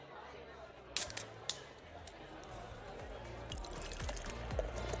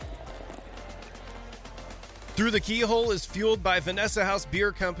Through the Keyhole is fueled by Vanessa House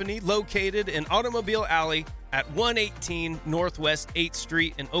Beer Company, located in Automobile Alley at 118 Northwest 8th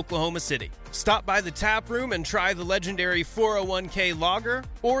Street in Oklahoma City. Stop by the tap room and try the legendary 401k lager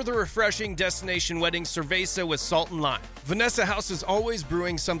or the refreshing Destination Wedding Cerveza with salt and lime. Vanessa House is always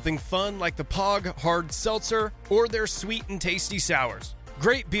brewing something fun like the Pog Hard Seltzer or their sweet and tasty sours.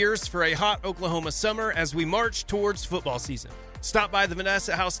 Great beers for a hot Oklahoma summer as we march towards football season. Stop by the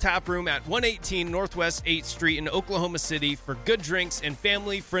Vanessa House Tap Room at 118 Northwest 8th Street in Oklahoma City for good drinks and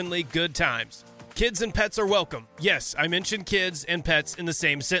family-friendly good times. Kids and pets are welcome. Yes, I mentioned kids and pets in the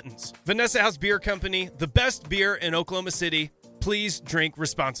same sentence. Vanessa House Beer Company, the best beer in Oklahoma City. Please drink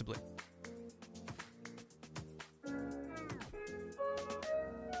responsibly.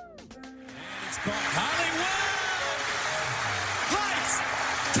 It's caught. Hollywood! Lights!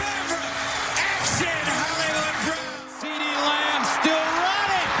 Camera! Action! Hollywood Brown! CD Lamb still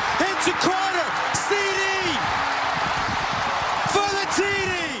running! Into corner! CD! For the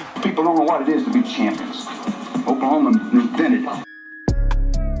TD! People don't know what it is to be champions. Oklahoma invented it.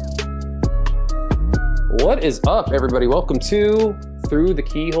 What is up, everybody? Welcome to Through the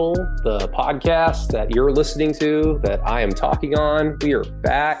Keyhole, the podcast that you're listening to, that I am talking on. We are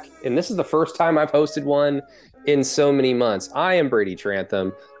back, and this is the first time I've hosted one in so many months. I am Brady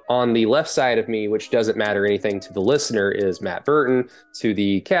Trantham. On the left side of me, which doesn't matter anything to the listener, is Matt Burton. To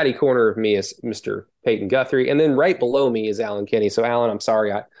the caddy corner of me is Mr. Peyton Guthrie, and then right below me is Alan Kenny. So, Alan, I'm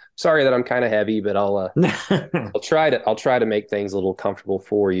sorry that I'm kind of heavy, but I'll try to make things a little comfortable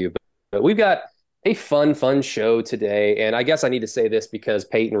for you. But we've got a fun show today, and I guess I need to say this because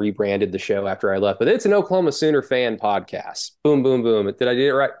Peyton rebranded the show after I left. But it's an Oklahoma Sooner fan podcast. Boom, boom, boom. Did I do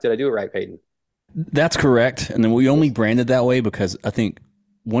it right? Did I do it right, Peyton? That's correct. And then we only branded that way because I think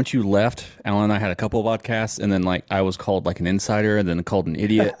once you left, Alan and I had a couple of podcasts, and then I was called like an insider, and then called an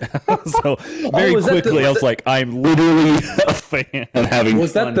idiot. So very quickly, I was like, I'm literally a fan of having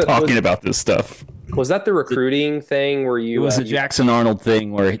fun talking about this stuff. Was that the recruiting thing where you? It was a Jackson Arnold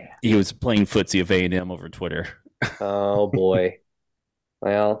thing where he was playing footsie of A&M over Twitter. Oh boy.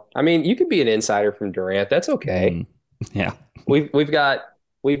 Well, I mean, you could be an insider from Durant. That's okay. Yeah, we've got.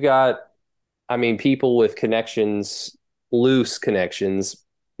 I mean, people with connections, loose connections,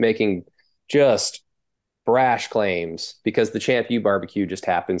 making just brash claims because the Champ U barbecue just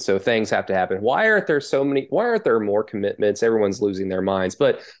happened. So things have to happen. Why aren't there more commitments? Everyone's losing their minds,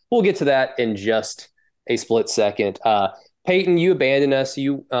 but we'll get to that in just a split second. Peyton, you abandoned us.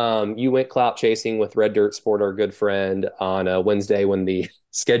 You went clout chasing with Red Dirt Sport, our good friend, on a Wednesday when the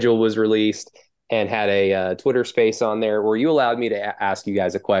schedule was released, and had a Twitter space on there where you allowed me to ask you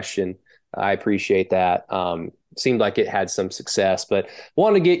guys a question. I appreciate that. Seemed like it had some success, but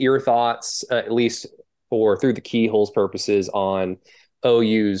want to get your thoughts, at least for Through the Keyhole's purposes, on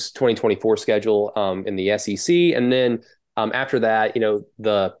OU's 2024 schedule in the SEC. And then after that,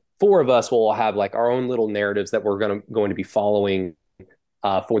 the four of us will have like our own little narratives that we're going to be following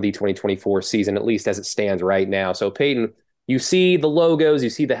for the 2024 season, at least as it stands right now. So Peyton, you see the logos, you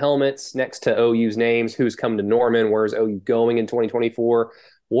see the helmets next to OU's names, who's come to Norman, where's OU going in 2024?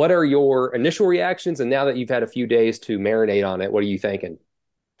 What are your initial reactions? And now that you've had a few days to marinate on it, what are you thinking?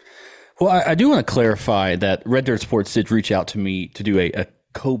 Well, I do want to clarify that Red Dirt Sports did reach out to me to do a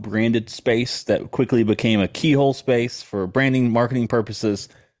co-branded space that quickly became a Keyhole space for branding, marketing purposes,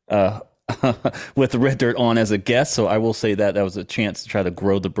 with Red Dirt on as a guest. So I will say that was a chance to try to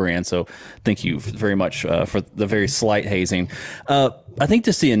grow the brand. So thank you very much for the very slight hazing. I think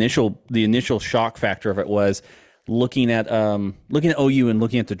just the initial shock factor of it was looking at OU and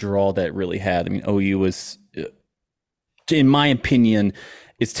looking at the draw that it really had. I mean, OU was, in my opinion,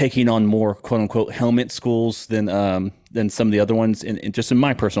 is taking on more quote unquote helmet schools than some of the other ones. And just in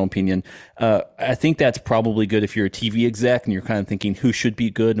my personal opinion, I think that's probably good if you're a TV exec and you're kind of thinking who should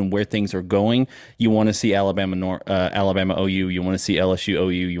be good and where things are going. You want to see Alabama OU. You want to see LSU OU.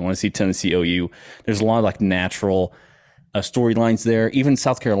 You want to see Tennessee OU. There's a lot of like natural storylines there. Even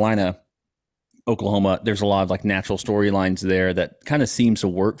South Carolina, Oklahoma, there's a lot of like natural storylines there that kind of seems to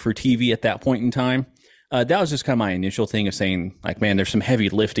work for TV at that point in time. That was just kind of my initial thing of saying, like, man, there's some heavy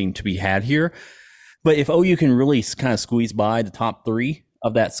lifting to be had here. But if OU can really kind of squeeze by the top three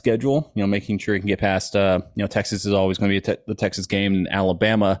of that schedule, making sure you can get past, Texas is always going to be the Texas game, and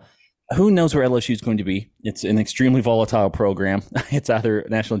Alabama, who knows where LSU is going to be? It's an extremely volatile program. It's either a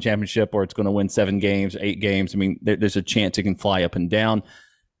national championship or it's going to win 7 games, 8 games. I mean, there's a chance it can fly up and down.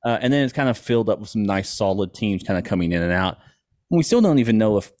 And then it's kind of filled up with some nice, solid teams kind of coming in and out. And we still don't even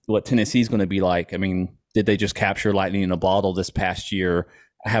know what Tennessee is going to be like. I mean, did they just capture lightning in a bottle this past year,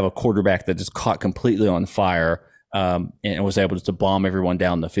 have a quarterback that just caught completely on fire and was able to bomb everyone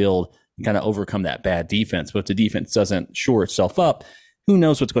down the field? kind of overcome that bad defense. But if the defense doesn't shore itself up, who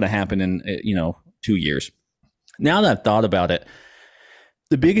knows what's going to happen in 2 years. Now that I've thought about it,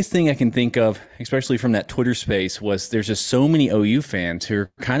 the biggest thing I can think of, especially from that Twitter space, was there's just so many OU fans who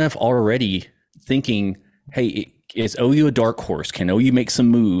are kind of already thinking, hey, is OU a dark horse? Can OU make some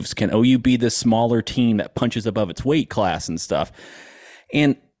moves? Can OU be this smaller team that punches above its weight class and stuff?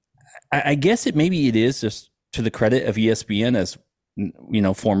 And I guess maybe it is just to the credit of ESPN, as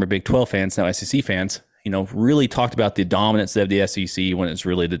former Big 12 fans, now SEC fans, really talked about the dominance of the SEC when it's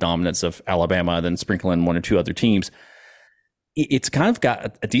really the dominance of Alabama, then sprinkling one or two other teams. It's kind of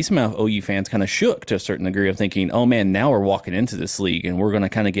got a decent amount of OU fans kind of shook to a certain degree of thinking, oh man, now we're walking into this league and we're going to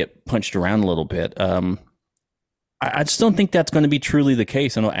kind of get punched around a little bit. I just don't think that's going to be truly the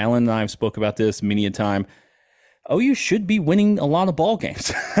case. I know Alan and I have spoke about this many a time. OU should be winning a lot of ball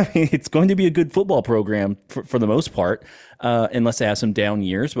games. I mean, it's going to be a good football program for the most part, unless it has some down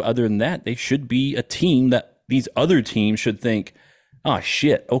years. But other than that, they should be a team that these other teams should think, oh,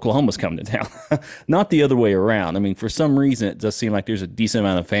 shit, Oklahoma's coming to town. Not the other way around. I mean, for some reason, it does seem like there's a decent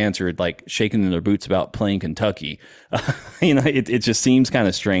amount of fans who are like shaking in their boots about playing Kentucky. It just seems kind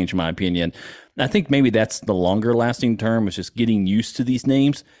of strange, in my opinion. I think maybe that's the longer lasting term, is just getting used to these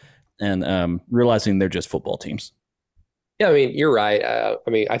names and realizing they're just football teams. Yeah, I mean, you're right.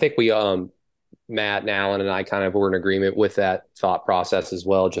 I think we, Matt and Alan and I kind of were in agreement with that thought process as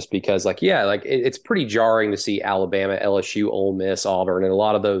well, just because it's pretty jarring to see Alabama, LSU, Ole Miss, Auburn, and a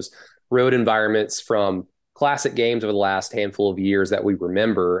lot of those road environments from classic games over the last handful of years that we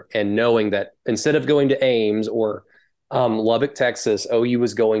remember, and knowing that instead of going to Ames or Lubbock, Texas, OU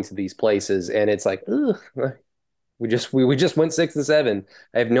was going to these places, and it's like, ugh, we just went 6-7.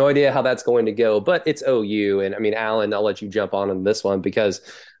 I have no idea how that's going to go, but it's OU. And I mean, Alan, I'll let you jump on this one, because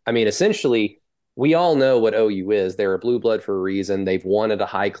I mean, essentially, we all know what OU is. They're a blue blood for a reason. They've won at a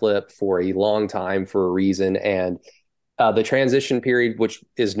high clip for a long time for a reason. And the transition period, which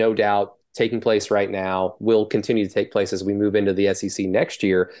is no doubt taking place right now, will continue to take place as we move into the SEC next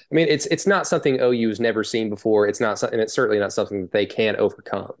year. I mean, it's not something OU has never seen before. It's not, and it's certainly not something that they can't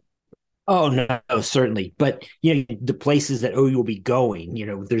overcome. Oh, no, certainly. But, the places that OU will be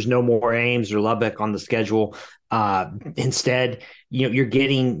going, there's no more Ames or Lubbock on the schedule. Instead, you're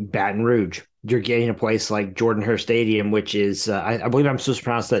getting Baton Rouge. You're getting a place like Jordan-Hare Stadium, which is, I believe I'm supposed to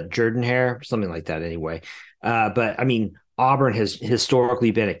pronounce that Jordan-Hare, something like that anyway. But, I mean, Auburn has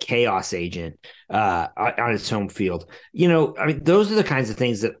historically been a chaos agent on its home field. I mean, those are the kinds of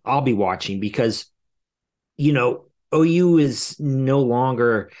things that I'll be watching, because, OU is no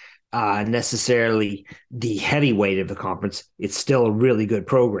longer necessarily the heavyweight of the conference. It's still a really good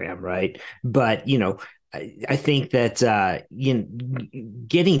program, right? But, I think that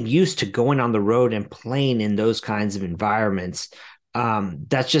getting used to going on the road and playing in those kinds of environments,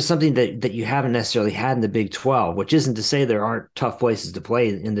 that's just something that you haven't necessarily had in the Big 12, which isn't to say there aren't tough places to play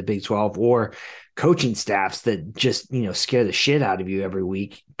in the Big 12 or coaching staffs that just, scare the shit out of you every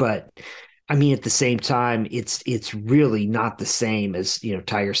week. But I mean, at the same time, it's really not the same as,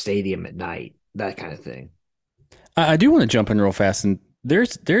 Tiger Stadium at night, that kind of thing. I do want to jump in real fast, and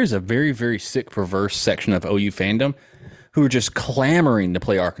there's a very, very sick, perverse section of OU fandom who are just clamoring to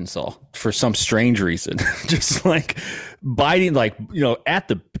play Arkansas for some strange reason, just like biting,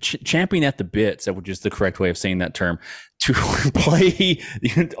 champing at the bits, which is the correct way of saying that term, to play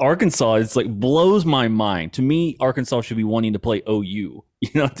Arkansas. It's like blows my mind. To me, Arkansas should be wanting to play OU.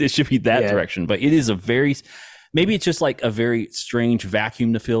 It should be that direction, but it is maybe it's just like a very strange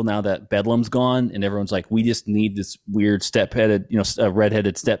vacuum to fill now that Bedlam's gone and everyone's like, we just need this weird step-headed, a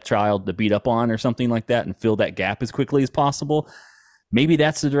redheaded stepchild to beat up on or something like that and fill that gap as quickly as possible. Maybe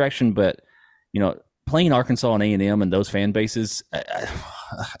that's the direction, but playing Arkansas and A&M and those fan bases,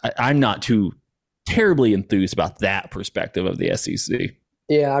 I'm not too terribly enthused about that perspective of the SEC.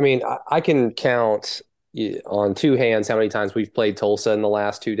 Yeah, I mean, I can count on two hands how many times we've played Tulsa in the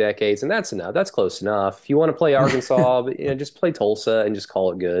last 2 decades, and that's enough. That's close enough. If you want to play Arkansas, just play Tulsa and just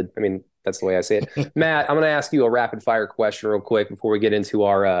call it good. I mean, that's the way I see it. Matt, I'm going to ask you a rapid fire question real quick before we get into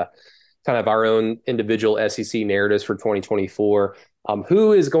our kind of our own individual SEC narratives for 2024.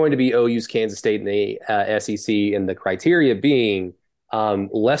 Who is going to be OU's Kansas State in the SEC, and the criteria being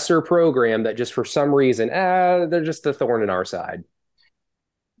lesser program that just for some reason, they're just a thorn in our side?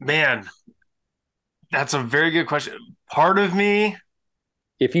 Man, that's a very good question. Part of me,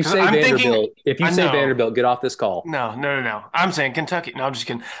 if you say Vanderbilt, Vanderbilt, get off this call. No. I'm saying Kentucky. No, I'm just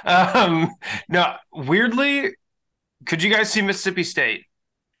kidding. No, weirdly, could you guys see Mississippi State?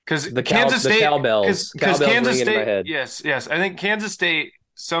 Because Kansas State, because Kansas State, yes. I think Kansas State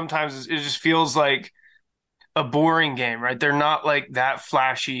sometimes it just feels like a boring game, right? They're not like that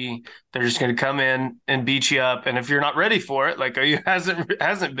flashy. They're just going to come in and beat you up. And if you're not ready for it, like OU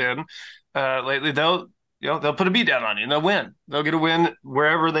hasn't been lately, they'll put a beat down on you and they'll win. They'll get a win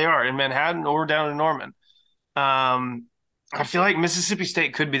wherever they are, in Manhattan or down in Norman. I feel like Mississippi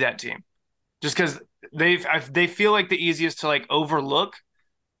State could be that team, just because they feel like the easiest to like overlook,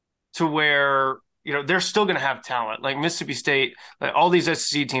 to where they're still going to have talent. Like Mississippi State, like all these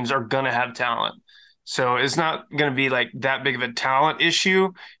SEC teams are going to have talent, so it's not going to be like that big of a talent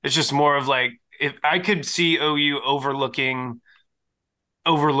issue. It's just more of like, if I could see OU overlooking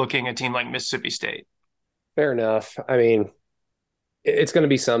a team like Mississippi State. Fair enough. I mean, it's going to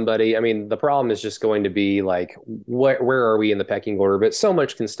be somebody. I mean, the problem is just going to be like, where are we in the pecking order? But so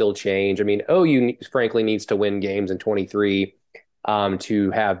much can still change. I mean, OU frankly needs to win games in 23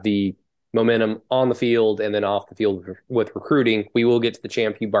 to have the momentum on the field and then off the field with recruiting. We will get to the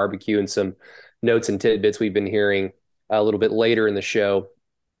Champ U barbecue and some notes and tidbits we've been hearing a little bit later in the show.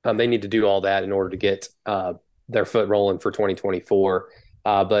 They need to do all that in order to get their foot rolling for 2024.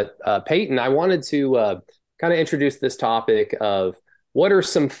 But Peyton, I wanted to kind of introduce this topic of what are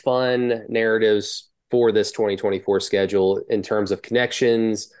some fun narratives for this 2024 schedule in terms of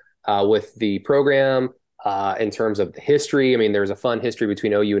connections with the program, in terms of the history. I mean, there's a fun history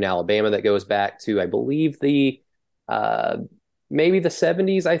between OU and Alabama that goes back to, I believe, maybe the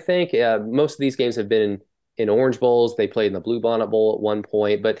 70s, I think. Most of these games have been in Orange Bowls. They played in the Bluebonnet Bowl at one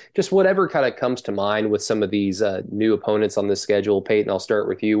point. But just whatever kind of comes to mind with some of these new opponents on this schedule. Peyton, I'll start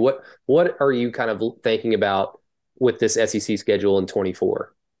with you. What are you kind of thinking about with this SEC schedule in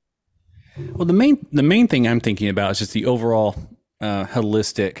 24? Well, the main thing I'm thinking about is just the overall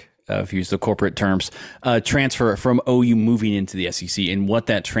holistic, if you use the corporate terms, transfer from OU moving into the SEC and what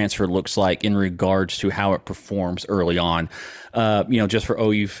that transfer looks like in regards to how it performs early on. Just for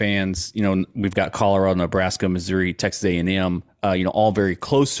OU fans, we've got Colorado, Nebraska, Missouri, Texas A&M, all very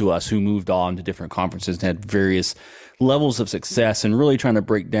close to us, who moved on to different conferences and had various levels of success, and really trying to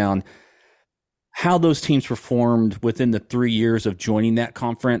break down how those teams performed within the 3 years of joining that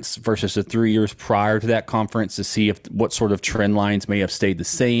conference versus the 3 years prior to that conference, to see what sort of trend lines may have stayed the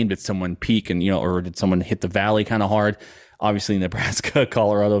same. Did someone peak or did someone hit the valley kind of hard? Obviously, Nebraska,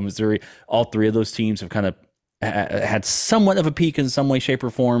 Colorado, Missouri, all three of those teams have kind of had somewhat of a peak in some way, shape, or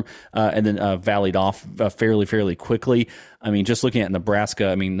form, and then valleyed off fairly quickly. I mean, just looking at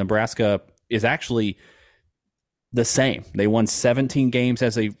Nebraska, Nebraska is actually the same. They won 17 games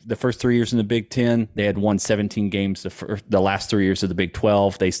as the first 3 years in the Big Ten. They had won 17 games the last 3 years of the Big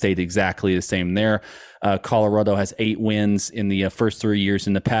 12. They stayed exactly the same there. Colorado has 8 wins in the first 3 years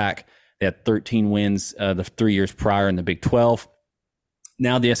in the Pac. They had 13 wins the 3 years prior in the Big 12.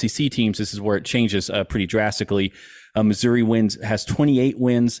 Now the SEC teams, this is where it changes pretty drastically. Missouri has 28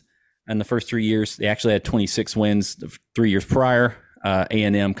 wins in the first 3 years. They actually had 26 wins the 3 years prior.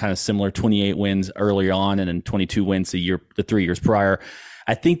 A&M kind of similar, 28 wins early on, and then 22 wins the 3 years prior.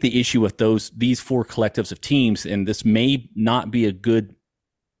 I think the issue with these four collectives of teams, and this may not be a good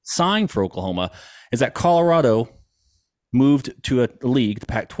sign for Oklahoma, is that Colorado moved to a league, the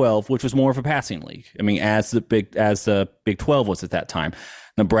Pac-12, which was more of a passing league. I mean, as the Big 12 was at that time.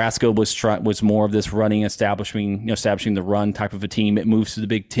 Nebraska was more of this running, establishing the run type of a team. It moves to the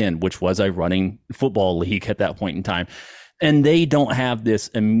Big 10, which was a running football league at that point in time. And they don't have this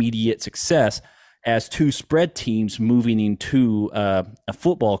immediate success as two spread teams moving into a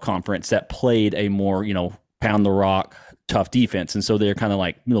football conference that played a more, pound the rock, tough defense. And so they're kind of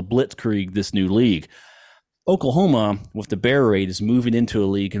like, blitzkrieg this new league. Oklahoma, with the Bear Raid, is moving into a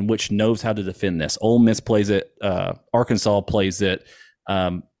league in which knows how to defend this. Ole Miss plays it. Arkansas plays it.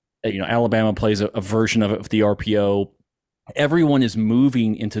 Alabama plays a version of it with the RPO. Everyone is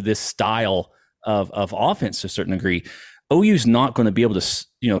moving into this style of offense to a certain degree. OU's not going to be able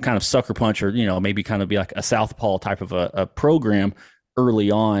to, kind of sucker punch or, maybe kind of be like a southpaw type of a program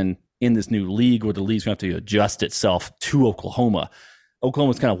early on in this new league, where the league's going to have to adjust itself to Oklahoma.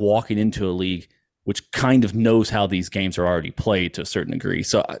 Oklahoma's kind of walking into a league which kind of knows how these games are already played to a certain degree.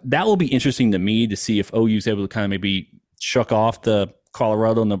 So that will be interesting to me to see if OU's able to kind of maybe shuck off the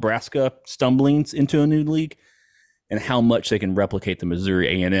Colorado, Nebraska stumblings into a new league, and how much they can replicate the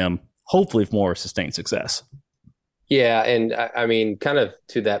Missouri A&M, hopefully with more sustained success. Yeah, and I mean, kind of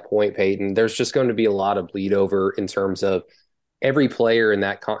to that point, Peyton, there's just going to be a lot of bleed over in terms of every player in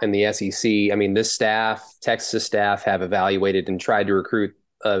the SEC. I mean, this staff, Texas staff, have evaluated and tried to recruit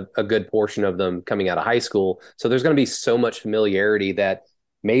a good portion of them coming out of high school. So there's going to be so much familiarity that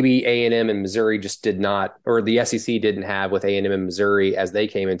maybe A&M and Missouri just did not, or the SEC didn't have with A&M and Missouri as they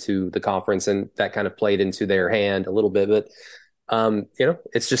came into the conference, and that kind of played into their hand a little bit. But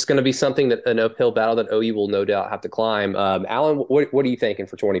It's just going to be something that an uphill battle that OU will no doubt have to climb. Alan, what are you thinking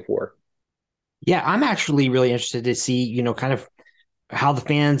for 24? Yeah, I'm actually really interested to see, kind of how the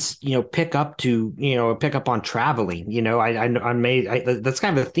fans, pick up on traveling. That's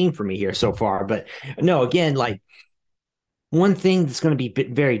kind of a theme for me here so far. But no, again, like one thing that's going to be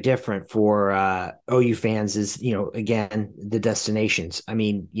very different for OU fans is, again, the destinations. I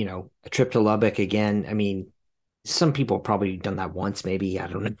mean, a trip to Lubbock again. I mean, some people have probably done that once, maybe, I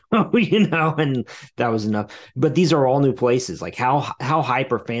don't know, and that was enough. But these are all new places. Like how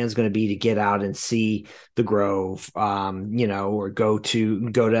hype are fans going to be to get out and see the Grove, or go to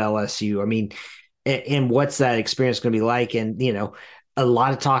LSU? I mean, and what's that experience going to be like? And a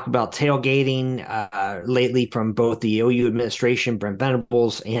lot of talk about tailgating lately from both the OU administration, Brent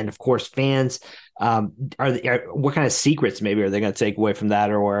Venables, and of course fans. What kind of secrets maybe are they going to take away from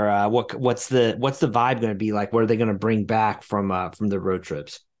that, or what's the vibe going to be like? What are they going to bring back from the road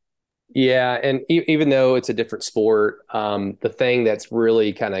trips? Yeah, and even though it's a different sport, the thing that's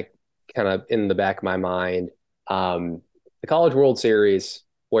really kind of in the back of my mind, the College World Series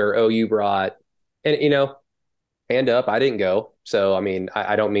where OU brought, and hand up, I didn't go, so I mean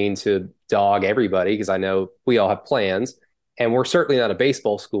I don't mean to dog everybody because I know we all have plans, and we're certainly not a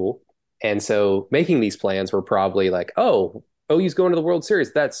baseball school. And so making these plans were probably like, oh, OU's going to the World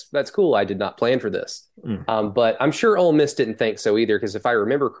Series. That's cool. I did not plan for this. But I'm sure Ole Miss didn't think so either, because if I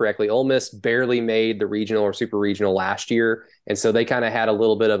remember correctly, Ole Miss barely made the regional or super regional last year. And so they kind of had a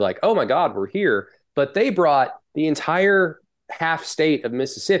little bit of like, oh my God, we're here. But they brought the entire half state of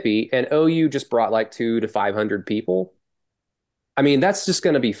Mississippi, and OU just brought like 200 to 500 people. I mean, that's just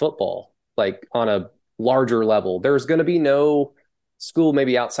going to be football, like on a larger level. There's going to be no school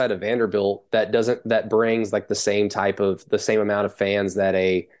maybe outside of Vanderbilt that brings like the same amount of fans that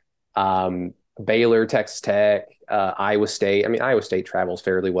a Baylor, Texas Tech, Iowa State. I mean, Iowa State travels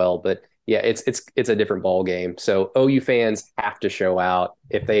fairly well, but yeah, it's a different ball game. So OU fans have to show out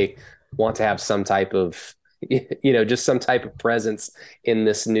if they want to have some type of just some type of presence in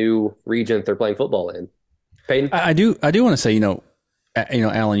this new region that they're playing football in. Peyton? I do want to say,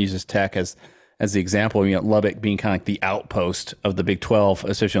 Alan uses Tech as the example, Lubbock being kind of like the outpost of the Big 12,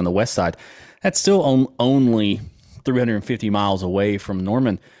 especially on the west side. That's still only 350 miles away from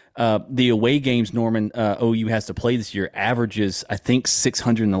Norman. The away games OU has to play this year averages, I think,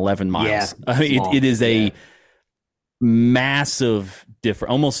 611 miles. Yeah, it is a massive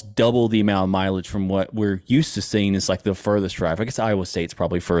difference, almost double the amount of mileage from what we're used to seeing is like the furthest drive. I guess Iowa State's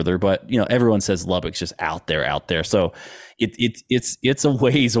probably further, but everyone says Lubbock's just out there. So it's a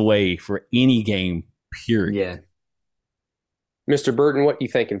ways away for any game, period. Yeah. Mr. Burton, what are you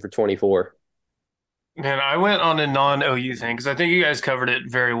thinking for 24? Man, I went on a non-OU thing because I think you guys covered it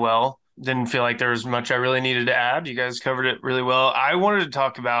very well. Didn't feel like there was much I really needed to add. You guys covered it really well. I wanted to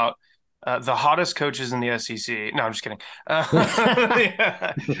talk about the hottest coaches in the SEC. No, I'm just kidding.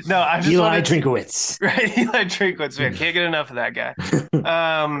 Yeah. No, I just Eli Drinkwitz. Right, Eli Drinkwitz. Man, can't get enough of that guy.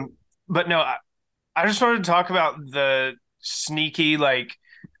 But no, I just wanted to talk about the sneaky, like,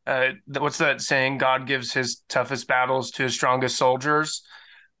 what's that saying? God gives his toughest battles to his strongest soldiers.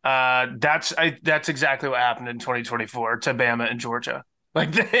 That's exactly what happened in 2024 to Bama and Georgia.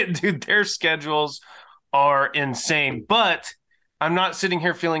 Like, dude, their schedules are insane. But I'm not sitting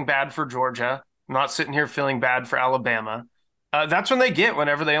here feeling bad for Georgia. I'm not sitting here feeling bad for Alabama. That's when they get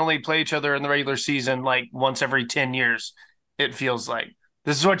whenever they only play each other in the regular season, like once every 10 years. It feels like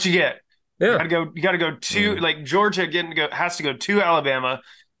this is what you get. Yeah. You got to go to like Georgia has to go to Alabama,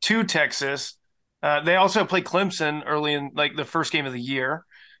 to Texas. They also play Clemson early in like the first game of the year.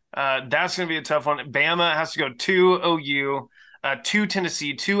 That's going to be a tough one. Bama has to go to OU, to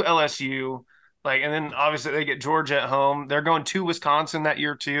Tennessee, to LSU. Like, and then obviously they get Georgia at home. They're going to Wisconsin that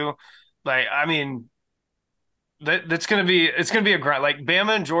year too. Like, I mean, it's going to be a grind. Like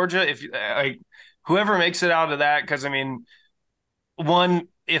Bama and Georgia, if like whoever makes it out of that, because I mean, one,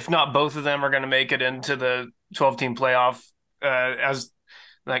 if not both of them, are going to make it into the 12-team playoff. As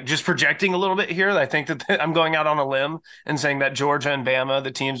like just projecting a little bit here, I think that I'm going out on a limb and saying that Georgia and Bama,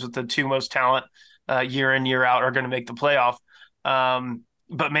 the teams with the two most talent year in, year out, are going to make the playoff.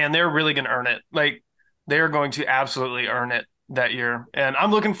 But man, they're really going to earn it. Like they are going to absolutely earn it that year. And I'm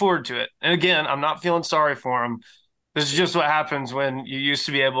looking forward to it. And again, I'm not feeling sorry for them. This is just what happens when you used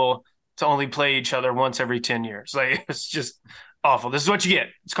to be able to only play each other once every 10 years. Like it's just awful. This is what you get.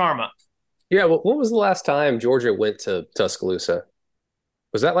 It's karma. Yeah. Well, when was the last time Georgia went to Tuscaloosa?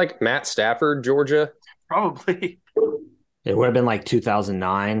 Was that like Matt Stafford, Georgia? Probably. It would have been like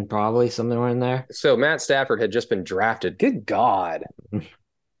 2009, probably somewhere in there. So Matt Stafford had just been drafted. Good God.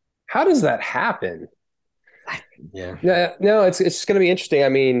 How does that happen? Yeah. No, it's going to be interesting. I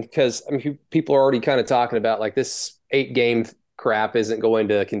mean, because people are already kind of talking about like this 8 game crap isn't going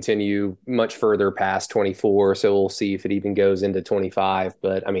to continue much further past 24. So we'll see if it even goes into 25.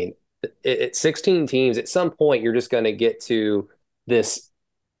 But I mean, it's 16 teams. At some point, you're just going to get to this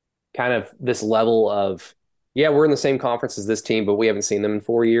kind of this level of, yeah, we're in the same conference as this team, but we haven't seen them in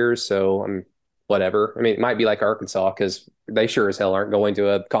 4 years. So whatever. I mean, it might be like Arkansas because they sure as hell aren't going to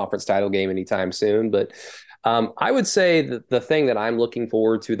a conference title game anytime soon. But I would say that the thing that I'm looking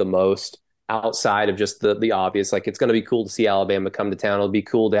forward to the most outside of just the obvious, like it's going to be cool to see Alabama come to town. It'll be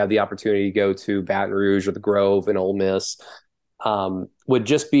cool to have the opportunity to go to Baton Rouge or the Grove and Ole Miss. Would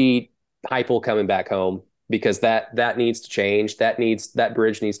just be Heupel coming back home because that needs to change. That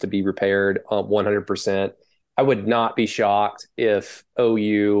bridge needs to be repaired 100%. I would not be shocked if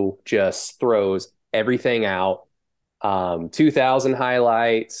OU just throws everything out. 2000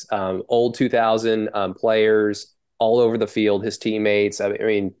 highlights, old 2000 players all over the field, his teammates. I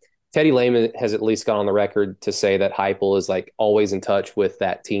mean, Teddy Lehman has at least gone on the record to say that Heupel is like always in touch with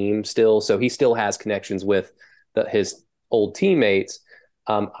that team still. So he still has connections with his old teammates.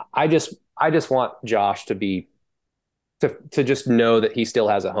 I just want Josh to just know that he still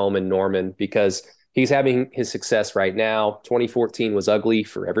has a home in Norman because he's having his success right now. 2014 was ugly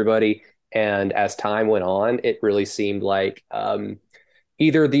for everybody. And as time went on, it really seemed like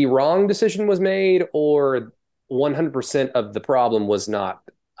either the wrong decision was made or 100% of the problem was not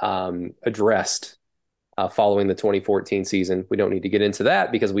addressed following the 2014 season. We don't need to get into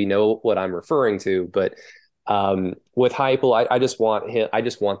that because we know what I'm referring to. But with Heupel, I just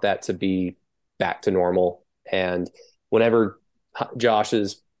want that to be back to normal. And whenever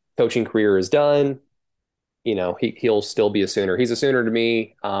Josh's coaching career is done, he'll still be a Sooner. He's a Sooner to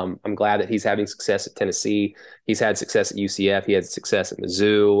me. I'm glad that he's having success at Tennessee. He's had success at UCF. He had success at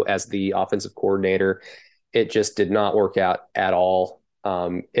Mizzou as the offensive coordinator. It just did not work out at all,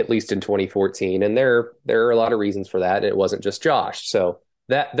 at least in 2014. And there are a lot of reasons for that. And it wasn't just Josh. So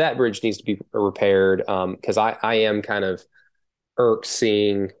that bridge needs to be repaired because I am kind of irked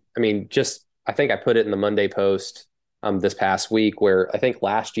seeing. I mean, I think I put it in the Monday Post this past week where I think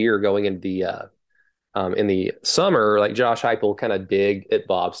last year going into in the summer, like Josh Heupel kind of dig at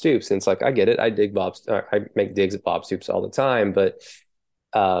Bob Stoops. And it's like, I get it. I make digs at Bob Stoops all the time, but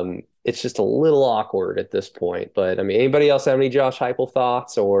it's just a little awkward at this point. But I mean, anybody else have any Josh Heupel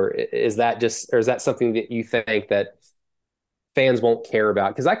thoughts, or is that something that you think that fans won't care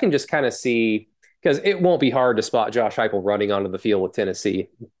about? Because I can just kind of see, because it won't be hard to spot Josh Heupel running onto the field with Tennessee.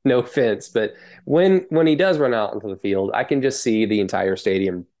 No offense, but when he does run out onto the field, I can just see the entire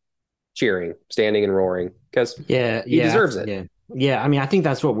stadium cheering, standing and roaring because he deserves it. Yeah. I mean, I think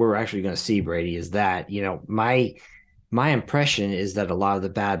that's what we're actually going to see, Brady, is that, my impression is that a lot of the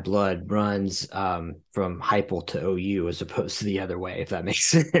bad blood runs from Heupel to OU as opposed to the other way, if that makes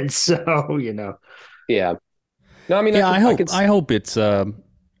sense. So, Yeah. No, I mean, yeah, I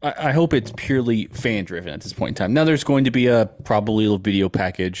hope it's purely fan driven at this point in time. Now there's going to be probably a video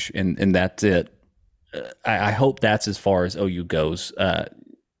package and that's it. I hope that's as far as OU goes.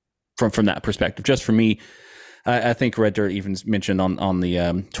 From that perspective, just for me, I think Red Dirt even mentioned on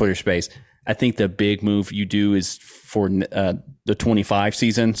the Twitter space. I think the big move you do is for the 25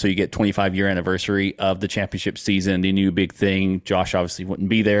 season, so you get 25-year anniversary of the championship season. The new big thing. Josh obviously wouldn't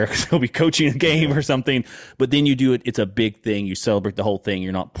be there because he'll be coaching a game or something. But then you do it. It's a big thing. You celebrate the whole thing.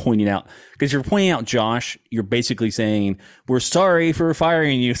 You're not pointing out because you're pointing out Josh. You're basically saying we're sorry for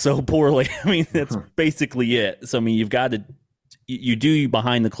firing you so poorly. I mean, that's basically it. So I mean, you've got to. You do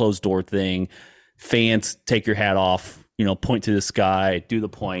behind the closed door thing. Fans take your hat off, point to the sky, do the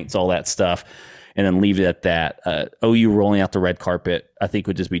points, all that stuff, and then leave it at that. OU rolling out the red carpet, I think,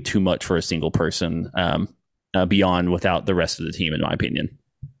 would just be too much for a single person beyond without the rest of the team, in my opinion.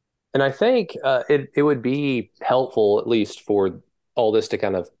 And I think it would be helpful, at least for all this to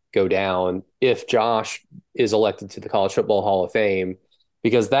kind of go down, if Josh is elected to the College Football Hall of Fame,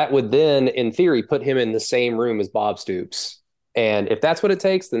 because that would then, in theory, put him in the same room as Bob Stoops. And if that's what it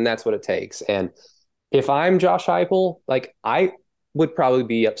takes, then that's what it takes. And if I'm Josh Heupel, like I would probably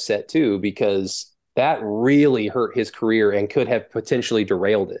be upset too, because that really hurt his career and could have potentially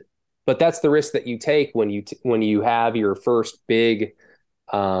derailed it. But that's the risk that you take when you have your first big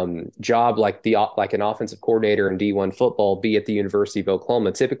job like an offensive coordinator in D1 football be at the University of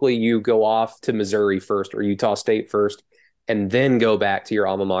Oklahoma. Typically, you go off to Missouri first or Utah State first, and then go back to your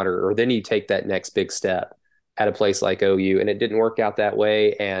alma mater, or then you take that next big step at a place like OU, and it didn't work out that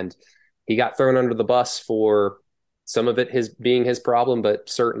way. And he got thrown under the bus for some of it being his problem, but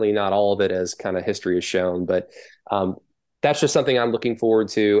certainly not all of it, as kind of history has shown. But that's just something I'm looking forward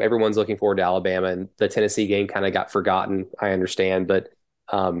to. Everyone's looking forward to Alabama, and the Tennessee game kind of got forgotten. I understand, but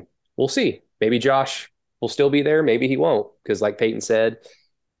we'll see. Maybe Josh will still be there. Maybe he won't, because like Peyton said,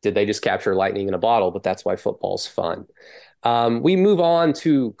 did they just capture lightning in a bottle? But that's why football's fun. We move on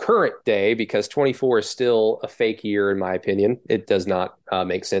to current day because 24 is still a fake year, in my opinion. It does not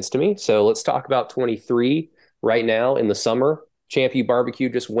make sense to me. So let's talk about 23 right now in the summer. Champion Barbecue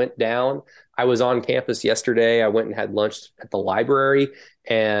just went down. I was on campus yesterday. I went and had lunch at the library,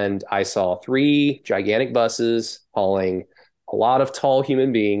 and I saw 3 gigantic buses hauling a lot of tall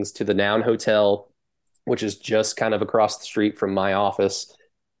human beings to the Noun Hotel, which is just kind of across the street from my office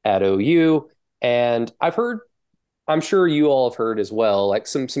at OU. And I'm sure you all have heard as well, like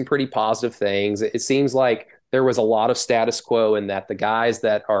some pretty positive things. It seems like there was a lot of status quo in that the guys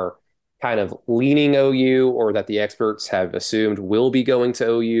that are kind of leaning OU, or that the experts have assumed will be going to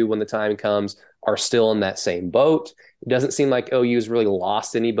OU when the time comes, are still in that same boat. It doesn't seem like OU's really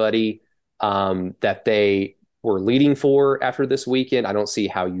lost anybody that they were leading for after this weekend. I don't see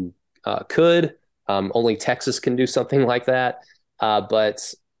how you could. Only Texas can do something like that.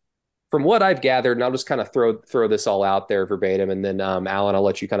 But from what I've gathered, and I'll just kind of throw this all out there verbatim, and then Alan, I'll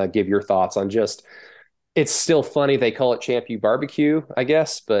let you kind of give your thoughts on just. It's still funny they call it Champion Barbecue, I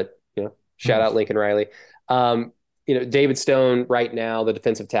guess, but shout out Lincoln Riley. David Stone right now, the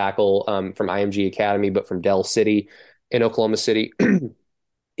defensive tackle from IMG Academy, but from Dell City in Oklahoma City,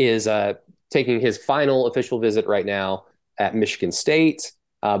 is taking his final official visit right now at Michigan State.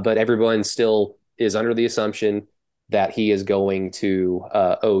 But everyone still is under the assumption that he is going to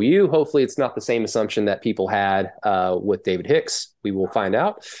OU. Hopefully it's not the same assumption that people had with David Hicks. We will find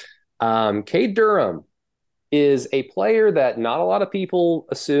out. Cade Durham is a player that not a lot of people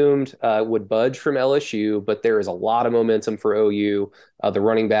assumed would budge from LSU, but there is a lot of momentum for OU. The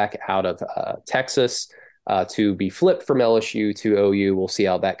running back out of Texas to be flipped from LSU to OU. We'll see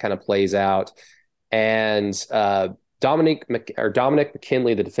how that kind of plays out. And Dominic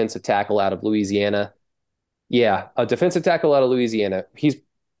McKinley, the defensive tackle out of Louisiana. Yeah, a defensive tackle out of Louisiana. He's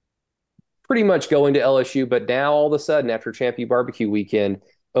pretty much going to LSU, but now all of a sudden, after Champion Barbecue weekend,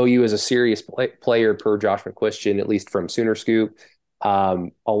 OU is a serious player per Josh McQuistion, at least from Sooner Scoop.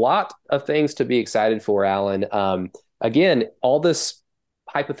 A lot of things to be excited for, Alan. Again, all this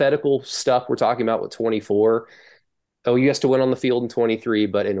hypothetical stuff we're talking about with 24, OU has to win on the field in 23,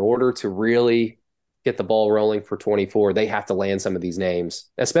 but in order to really get the ball rolling for 24, they have to land some of these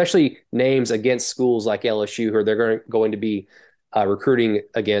names, especially names against schools like LSU, who they're going to be recruiting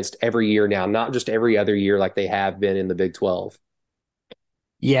against every year now, not just every other year like they have been in the Big 12.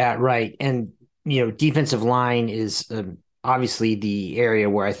 Yeah, right. And, defensive line is obviously the area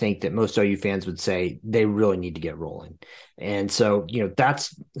where I think that most OU fans would say they really need to get rolling. And so,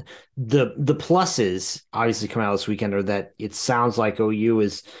 that's the pluses obviously coming out this weekend are that it sounds like OU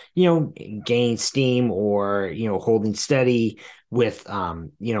is, gaining steam or, holding steady with, a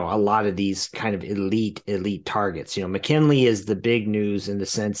lot of these kind of elite targets. McKinley is the big news in the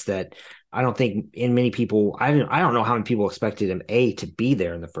sense that I don't think in many people, I don't know how many people expected him, A, to be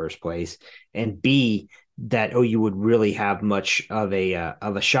there in the first place, and B, that OU would really have much of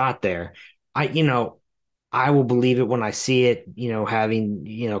a shot there. I will believe it when I see it,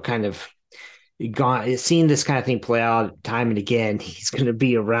 having, kind of seeing this kind of thing play out time and again. He's going to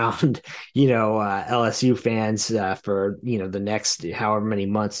be around, LSU fans for, the next however many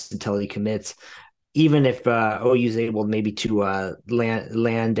months until he commits. Even if OU is able maybe to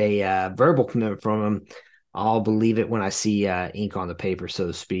land a verbal commitment from him, I'll believe it when I see ink on the paper, so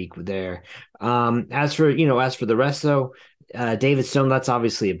to speak, there. As for the rest, though, David Stone, that's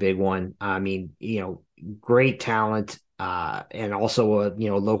obviously a big one. I mean, great talent and also a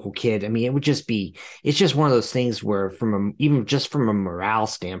local kid. I mean, it's just one of those things where even from a morale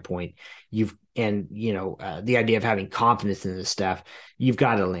standpoint, the idea of having confidence in this stuff, you've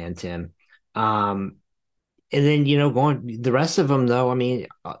got to land him. And then, going the rest of them, though, I mean,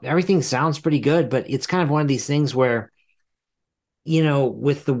 everything sounds pretty good, but it's kind of one of these things where,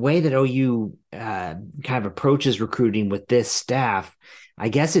 with the way that OU kind of approaches recruiting with this staff, I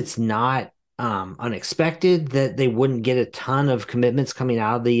guess it's not unexpected that they wouldn't get a ton of commitments coming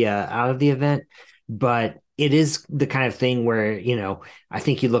out of the event, but it is the kind of thing where, I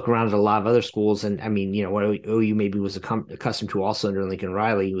think you look around at a lot of other schools, and I mean, what OU maybe was accustomed to also under Lincoln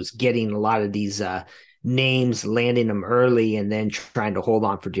Riley was getting a lot of these names, landing them early, and then trying to hold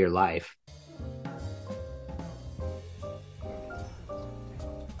on for dear life.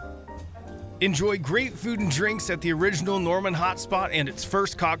 Enjoy great food and drinks at the original Norman Hotspot and its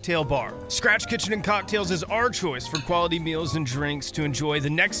first cocktail bar. Scratch Kitchen and Cocktails is our choice for quality meals and drinks to enjoy the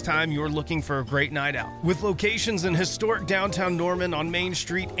next time you're looking for a great night out. With locations in historic downtown Norman on Main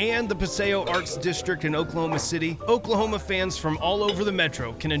Street and the Paseo Arts District in Oklahoma City, Oklahoma fans from all over the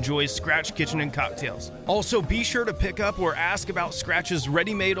metro can enjoy Scratch Kitchen and Cocktails. Also, be sure to pick up or ask about Scratch's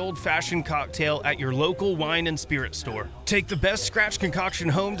ready-made old-fashioned cocktail at your local wine and spirit store. Take the best Scratch concoction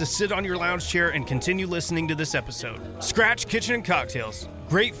home to sit on your lounge chair and continue listening to this episode. Scratch Kitchen and Cocktails.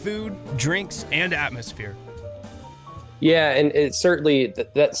 Great food, drinks, and atmosphere. Yeah, and it certainly,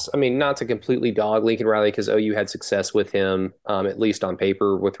 that's, I mean, not to completely dog Lincoln Riley because OU had success with him, at least on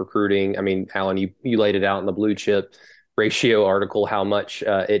paper with recruiting. I mean, Alan, you laid it out in the blue chip ratio article how much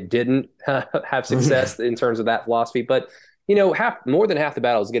it didn't have success in terms of that philosophy. But more than half the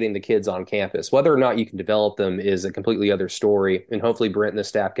battle is getting the kids on campus. Whether or not you can develop them is a completely other story, and hopefully Brent and the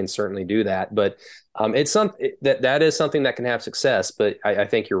staff can certainly do that. But it's that is something that can have success. But I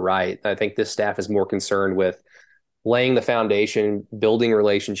think you're right. I think this staff is more concerned with laying the foundation, building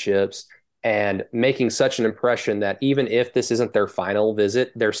relationships, and making such an impression that even if this isn't their final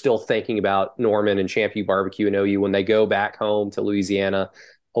visit, they're still thinking about Norman and Champion Barbecue and OU when they go back home to Louisiana,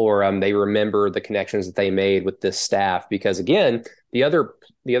 or they remember the connections that they made with this staff. Because again, the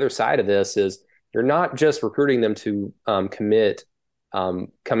other side of this is you're not just recruiting them to commit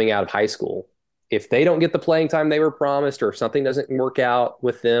coming out of high school. If they don't get the playing time they were promised, or if something doesn't work out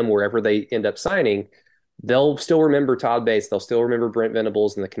with them wherever they end up signing, they'll still remember Todd Bates. They'll still remember Brent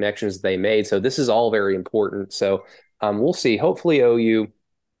Venables and the connections they made. So this is all very important. So we'll see. Hopefully OU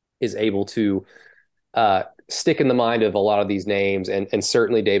is able to stick in the mind of a lot of these names, and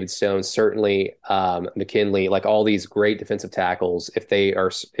certainly David Stone, certainly McKinley, like all these great defensive tackles. If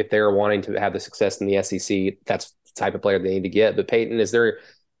they're wanting to have the success in the SEC, that's the type of player they need to get. But Peyton, is there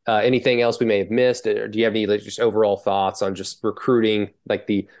anything else we may have missed? Or do you have any just overall thoughts on just recruiting, like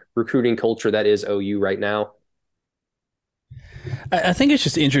the recruiting culture that is OU right now? I think it's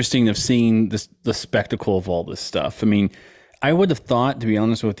just interesting of seeing the spectacle of all this stuff. I mean, I would have thought, to be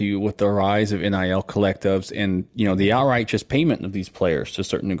honest with you, with the rise of NIL collectives and, the outright just payment of these players to a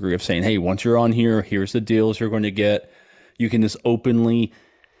certain degree of saying, hey, once you're on here, here's the deals you're going to get. You can just openly,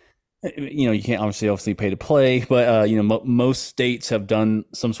 you can't obviously pay to play, but, most states have done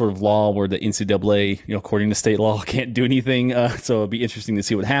some sort of law where the NCAA, according to state law, can't do anything. So it'll be interesting to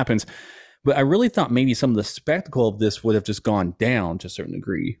see what happens. But I really thought maybe some of the spectacle of this would have just gone down to a certain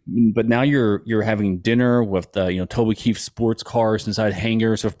degree. But now you're having dinner with Toby Keith sports cars inside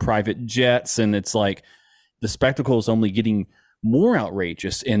hangars of private jets, and it's like the spectacle is only getting more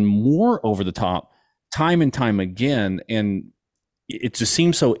outrageous and more over the top time and time again. And it just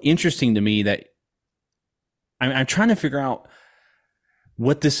seems so interesting to me that I'm trying to figure out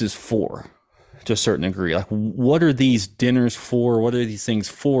what this is for. To a certain degree, like what are these dinners for? What are these things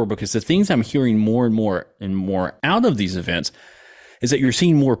for? Because the things I'm hearing more and more out of these events is that you're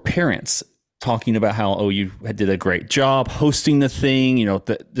seeing more parents talking about how you did a great job hosting the thing.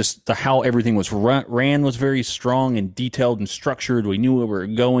 How everything was ran was very strong and detailed and structured. We knew where we were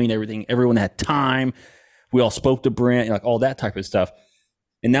going. Everyone had time. We all spoke to Brent, like all that type of stuff.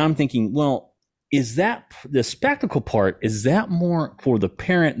 And now I'm thinking, well, is that the spectacle part? Is that more for the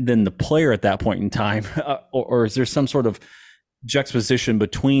parent than the player at that point in time? Or is there some sort of juxtaposition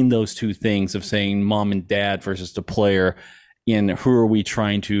between those two things of saying mom and dad versus the player, in who are we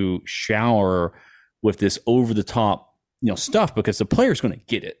trying to shower with this over the top, stuff? Because the player's going to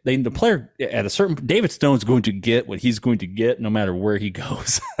get it. The player at a certain, David Stone's going to get what he's going to get no matter where he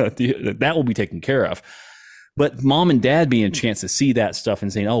goes. That will be taken care of. But mom and dad being a chance to see that stuff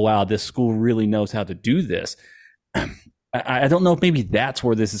and saying, oh, wow, this school really knows how to do this. I don't know if maybe that's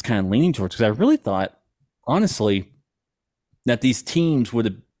where this is kind of leaning towards, because I really thought, honestly, that these teams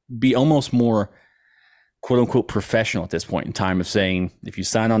would be almost more, quote unquote, professional at this point in time of saying, if you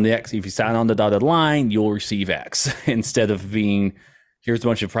sign on the dotted line, you'll receive X, instead of being, here's a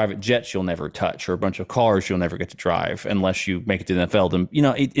bunch of private jets you'll never touch, or a bunch of cars you'll never get to drive unless you make it to the NFL. And,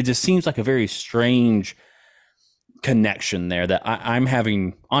 it just seems like a very strange connection there that I'm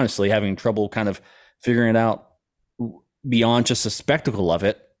having trouble kind of figuring it out beyond just the spectacle of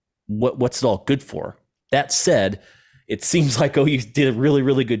it. What's it all good for? That said, it seems like OU did a really,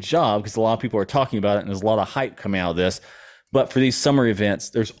 really good job, because a lot of people are talking about it and there's a lot of hype coming out of this. But for these summer events,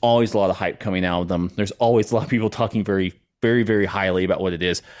 there's always a lot of hype coming out of them. There's always a lot of people talking very, very, very highly about what it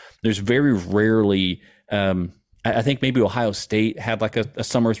is. There's very rarely, I think maybe Ohio State had like a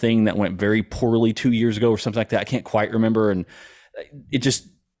summer thing that went very poorly 2 years ago or something like that. I can't quite remember. And it just,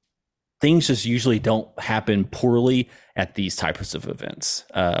 things just usually don't happen poorly at these types of events,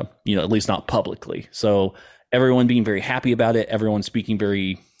 at least not publicly. So everyone being very happy about it, everyone speaking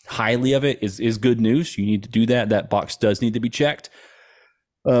very highly of it is good news. You need to do that. That box does need to be checked.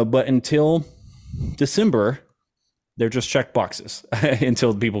 But until December, they're just check boxes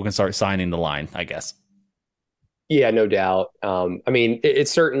until people can start signing the line, I guess. Yeah, no doubt.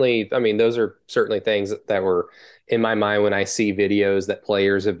 It's certainly, those are certainly things that were in my mind when I see videos that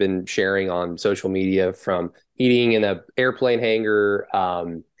players have been sharing on social media, from eating in an airplane hangar,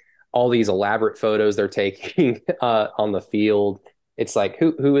 all these elaborate photos they're taking on the field. It's like,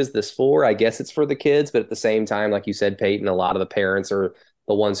 who is this for? I guess it's for the kids, but at the same time, like you said, Peyton, a lot of the parents are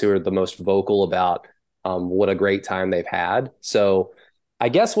the ones who are the most vocal about what a great time they've had. So I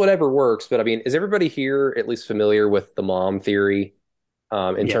guess whatever works, but is everybody here at least familiar with the mom theory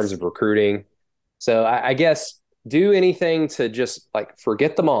in Yes. terms of recruiting? So I guess do anything to just like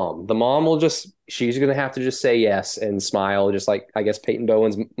forget the mom. The mom will she's going to have to just say yes and smile, just like I guess Peyton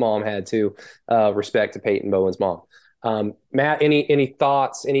Bowen's mom had to, respect to Peyton Bowen's mom. Matt, any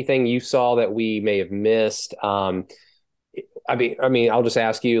thoughts, anything you saw that we may have missed? I'll just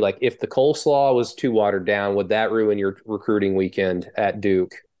ask you, like, if the coleslaw was too watered down, would that ruin your recruiting weekend at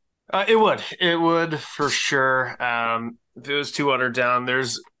Duke? It would for sure. If it was too watered down,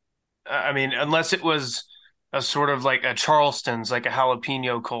 unless it was a sort of like a Charleston's, like a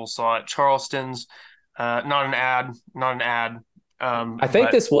jalapeno coleslaw at Charleston's, not an ad. I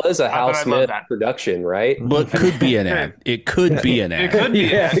think this was a Hal Smith production, right? But it could be an ad. It could be an ad. It could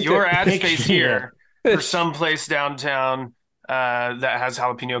be your ad space here for some place downtown that has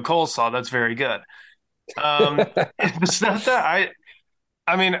jalapeno coleslaw. That's very good. It's not that I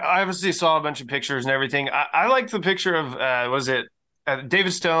obviously saw a bunch of pictures and everything. I like the picture of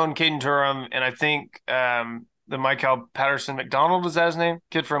David Stone, Caden Durham, and I think the Michael Patterson McDonald, was that his name?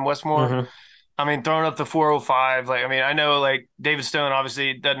 Kid from Westmore. Mm-hmm. Throwing up the 405. I know like David Stone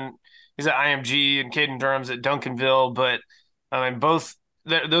obviously he's at IMG, and Caden Durham's at Duncanville, but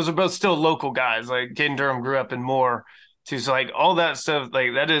those are both still local guys. Like Caden Durham grew up in Moore too. So like all that stuff,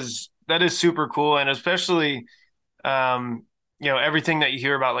 like that is super cool. And especially, everything that you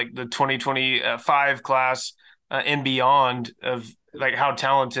hear about like the 2025 class and beyond, of like how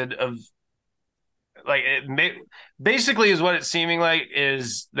talented basically is what it's seeming like,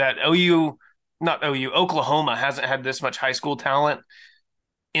 is that Oklahoma hasn't had this much high school talent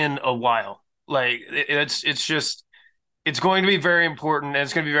in a while. Like it's going to be very important, and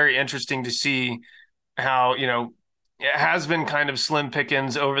it's going to be very interesting to see how, it has been kind of slim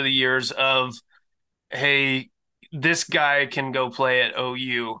pickings over the years of, hey, this guy can go play at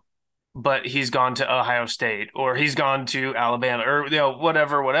OU, but he's gone to Ohio State, or he's gone to Alabama, or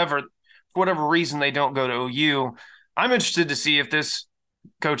whatever, for whatever reason they don't go to OU. I'm interested to see if this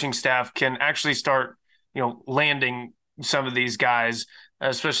coaching staff can actually start, landing some of these guys,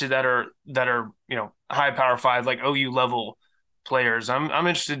 especially that are high Power 5, like OU level players. I'm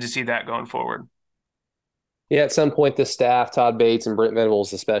interested to see that going forward. Yeah, at some point, the staff, Todd Bates and Brent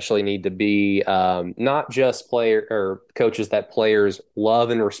Venables especially, need to be not just player or coaches that players love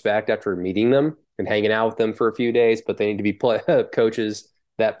and respect after meeting them and hanging out with them for a few days, but they need to be coaches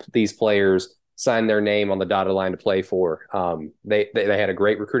that these players sign their name on the dotted line to play for. They had a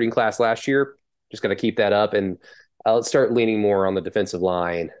great recruiting class last year. Just got to keep that up, and let's start leaning more on the defensive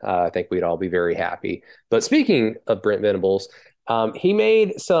line. I think we'd all be very happy. But speaking of Brent Venables, he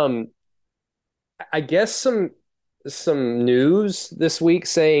made some news this week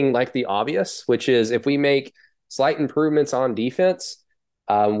saying like the obvious, which is if we make slight improvements on defense,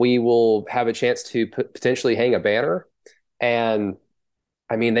 we will have a chance to potentially hang a banner. And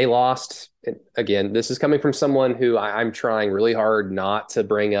they lost. Again, this is coming from someone who I'm trying really hard not to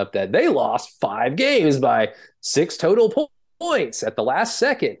bring up that they lost 5 games by 6 total points at the last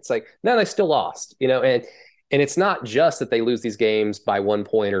second. It's like, no, they still lost, and it's not just that they lose these games by 1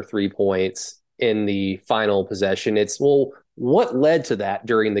 point or 3 points in the final possession. It's, well, what led to that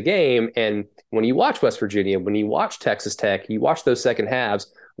during the game? And when you watch West Virginia, when you watch Texas Tech, you watch those second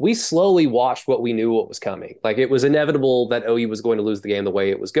halves, we slowly watched what we knew what was coming. Like, it was inevitable that OU was going to lose the game the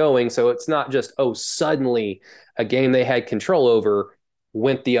way it was going. So it's not just, suddenly a game they had control over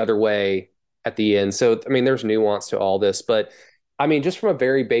went the other way at the end. So, there's nuance to all this. But, just from a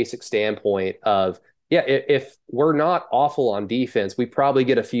very basic standpoint of, yeah, if we're not awful on defense, we probably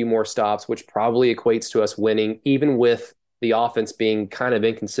get a few more stops, which probably equates to us winning, even with the offense being kind of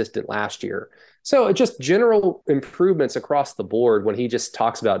inconsistent last year. So just general improvements across the board. When he just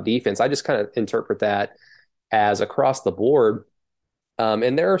talks about defense, I just kind of interpret that as across the board.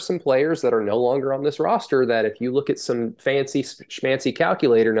 And there are some players that are no longer on this roster that if you look at some fancy schmancy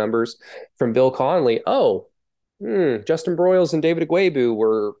calculator numbers from Bill Conley, Justin Broyles and David Agwebu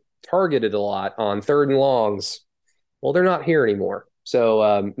were targeted a lot on third and longs. Well, they're not here anymore.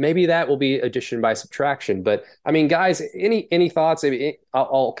 So maybe that will be addition by subtraction. But I mean, guys, any thoughts?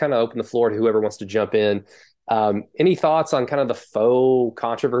 I'll kind of open the floor to whoever wants to jump in. Any thoughts on kind of the faux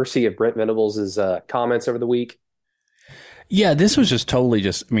controversy of Brent Venables' comments over the week? Yeah, this was just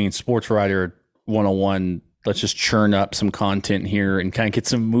totally sports writer 101. Let's just churn up some content here and kind of get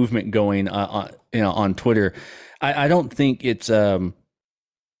some movement going on Twitter. I don't think it's I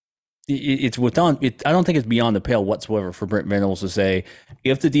don't think it's beyond the pale whatsoever for Brent Venables to say,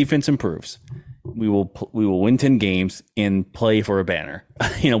 if the defense improves, we will win 10 games and play for a banner.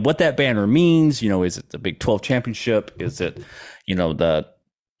 What that banner means, is it the Big 12 championship? Is it, the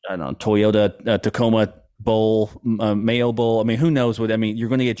Toyota Tacoma Bowl, Mayo Bowl? I mean, who knows what? I mean, you're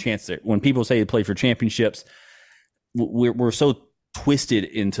going to get a chance there. When people say they play for championships, we're so twisted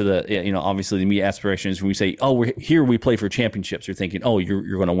into the, obviously the media aspirations. When we say, we play for championships, you're thinking,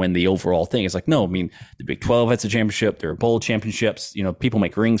 you're going to win the overall thing. It's like, no, I mean, the Big 12 has a championship. There are bowl championships. People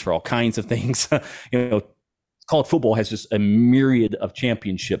make rings for all kinds of things. College football has just a myriad of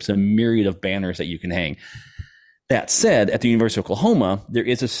championships, a myriad of banners that you can hang. That said, at the University of Oklahoma, there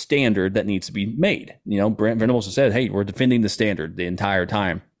is a standard that needs to be made. Brent Venables has said, hey, we're defending the standard the entire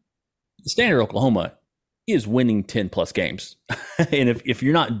time. The standard of Oklahoma is winning 10 plus games. And if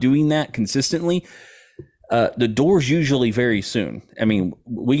you're not doing that consistently, the door's usually very soon. I mean,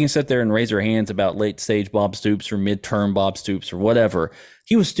 we can sit there and raise our hands about late stage Bob Stoops or midterm Bob Stoops or whatever.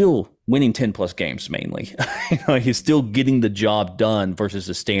 He was still winning 10 plus games mainly. He's still getting the job done versus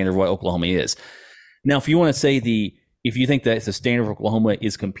the standard of what Oklahoma is. Now, if you want to say if you think that the standard of Oklahoma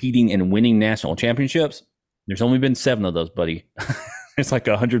is competing and winning national championships, there's only been 7 of those, buddy. It's like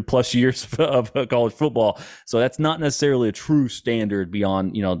 100 plus years of college football. So that's not necessarily a true standard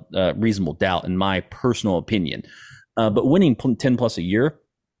beyond, reasonable doubt, in my personal opinion. But winning 10 plus a year,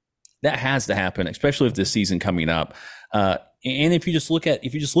 that has to happen, especially with this season coming up. And if you just look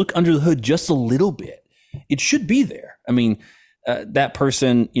under the hood just a little bit, it should be there. I mean, that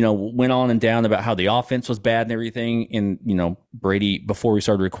person, went on and down about how the offense was bad and everything. And, Brady, before we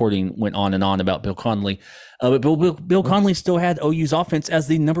started recording, went on and on about Bill Conley. But Bill Conley still had OU's offense as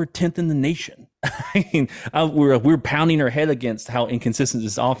the number 10th in the nation. I mean, we're pounding our head against how inconsistent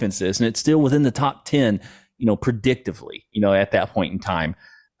this offense is. And it's still within the top 10, predictively, at that point in time.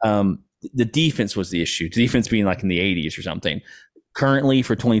 The defense was the issue. The defense being like in the 80s or something. Currently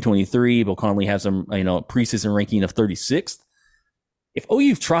for 2023, Bill Conley has a preseason ranking of 36th. If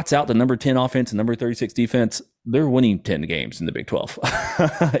OU trots out the number 10 offense and number 36 defense, they're winning 10 games in the Big 12,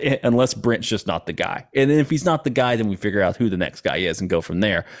 unless Brent's just not the guy. And if he's not the guy, then we figure out who the next guy is and go from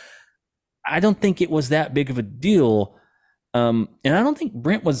there. I don't think it was that big of a deal. And I don't think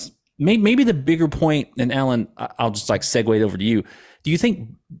Brent was maybe the bigger point. And Alan, I'll just segue it over to you. Do you think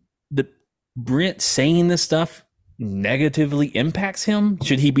that Brent saying this stuff negatively impacts him?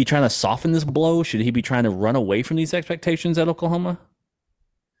 Should he be trying to soften this blow? Should he be trying to run away from these expectations at Oklahoma?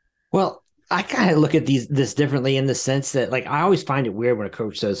 Well, I kind of look at this differently in the sense that, I always find it weird when a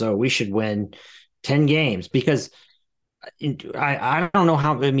coach says, we should win 10 games, because I don't know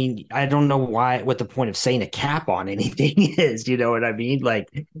how, I don't know what the point of saying a cap on anything is, you know what I mean?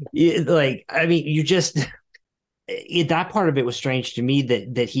 You just, that part of it was strange to me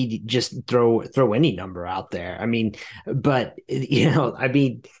that he just throw any number out there. But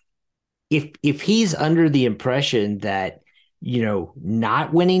if he's under the impression that,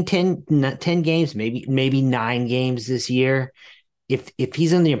 not winning 10 games, maybe 9 games this year, if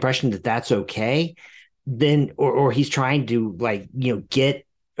he's under the impression that that's okay, then, or he's trying to get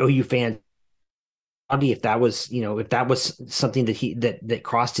OU fans, if that was something that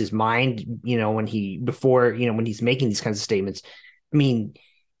crossed his mind, when he's making these kinds of statements,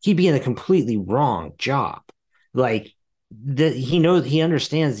 he'd be in a completely wrong job. He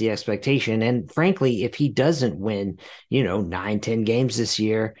understands the expectation. And frankly, if he doesn't win, 9-10 games this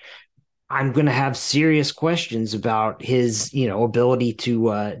year, I'm going to have serious questions about his, ability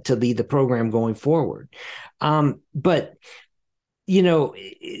to lead the program going forward. But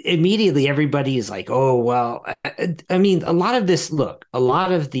immediately everybody is like, oh, well, a lot of this,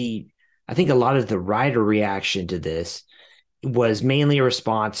 I think a lot of the writer reaction to this was mainly a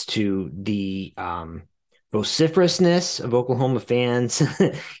response to the, vociferousness of Oklahoma fans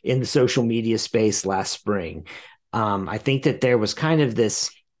in the social media space last spring. I think that there was kind of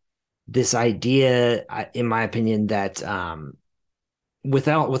this idea, in my opinion, that with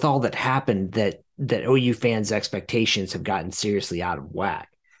all that happened, that that OU fans' expectations have gotten seriously out of whack.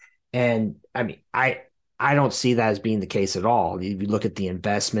 And I mean, I don't see that as being the case at all. If you look at the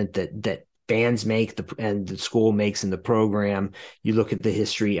investment that fans make and the school makes in the program, you look at the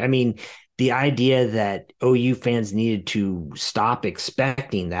history. I mean, the idea that OU fans needed to stop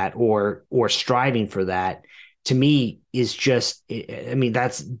expecting that or striving for that, to me, is just, I mean,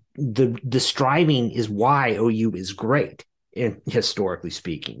 that's the striving is why OU is great, historically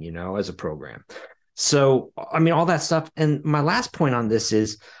speaking, as a program. So, I mean, all that stuff. And my last point on this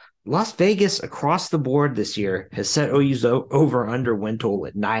is Las Vegas across the board this year has set OU's over under win total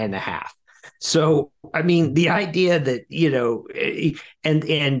at 9.5. So, I mean, the idea that,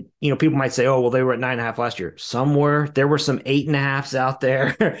 and people might say, oh, well, they were at 9.5 last year. There were some 8.5s out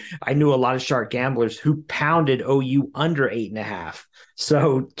there. I knew a lot of sharp gamblers who pounded OU under 8.5.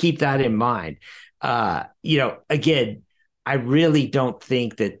 So keep that in mind. Again, I really don't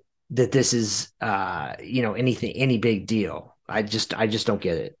think that this is, any big deal. I just don't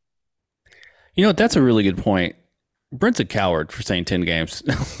get it. That's a really good point. Brent's a coward for saying 10 games.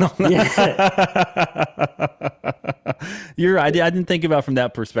 You're right. I didn't think about from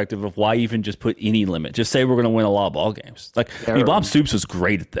that perspective of why even just put any limit. Just say we're going to win a lot of ball games. Bob Stoops was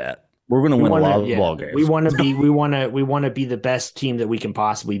great at that. We're going to win a lot of ball games. We want to be the best team that we can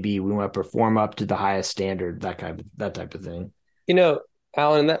possibly be. We want to perform up to the highest standard, that type of thing.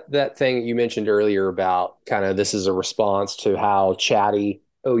 Alan, that thing you mentioned earlier about kind of this is a response to how chatty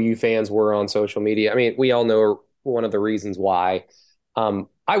OU fans were on social media. I mean, we all know one of the reasons why.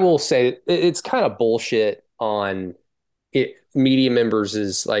 I will say it's kind of bullshit on media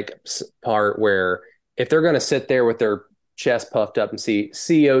members' part, where if they're going to sit there with their chest puffed up and see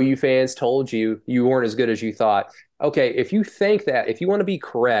OU fans told you weren't as good as you thought. Okay, if you think that, if you want to be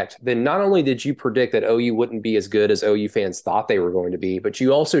correct, then not only did you predict that OU wouldn't be as good as OU fans thought they were going to be, but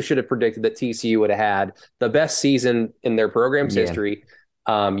you also should have predicted that TCU would have had the best season in their program's history.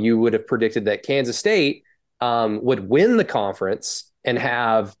 You would have predicted that Kansas State would win the conference and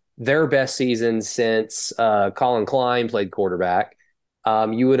have their best season since Colin Klein played quarterback.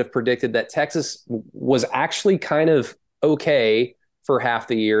 You would have predicted that Texas was actually kind of okay for half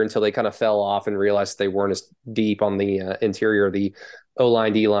the year until they kind of fell off and realized they weren't as deep on the interior of the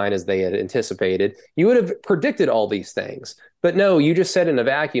O-line, D-line as they had anticipated. You would have predicted all these things. But no, you just said in a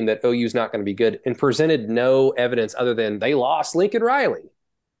vacuum that OU's not going to be good and presented no evidence other than they lost Lincoln Riley.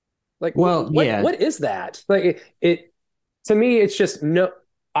 What is that? To me, it's just no.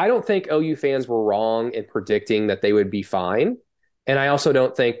 I don't think OU fans were wrong in predicting that they would be fine. And I also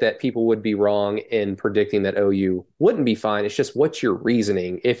don't think that people would be wrong in predicting that OU wouldn't be fine. It's just, what's your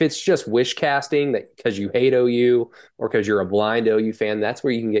reasoning? If it's just wish casting that because you hate OU or because you're a blind OU fan, that's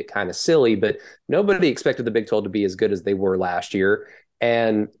where you can get kind of silly. But nobody expected the Big 12 to be as good as they were last year.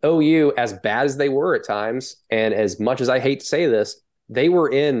 And OU, as bad as they were at times, and as much as I hate to say this, they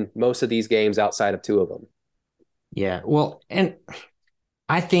were in most of these games outside of two of them. Yeah, well, and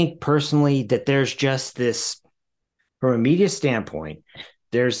I think personally that there's just this, from a media standpoint,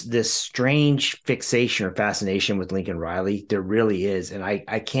 there's this strange fixation or fascination with Lincoln Riley. There really is. And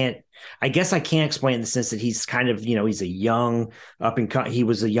I guess I can't explain in the sense that he's kind of, he's a young he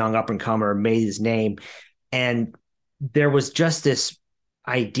was a young up and comer, made his name. And there was just this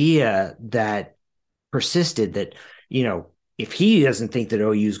idea that persisted that, if he doesn't think that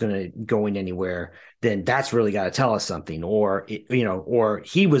OU is going to go in anywhere, then that's really got to tell us something. Or, or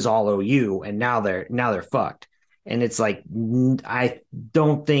he was all OU and now they're fucked. And it's like, I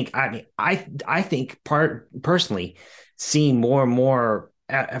don't think, I think personally, seeing more and more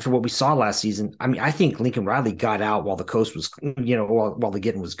after what we saw last season, I mean, I think Lincoln Riley got out while the coast was, while the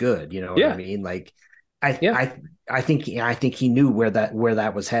getting was good. What I mean? Like, I think he knew where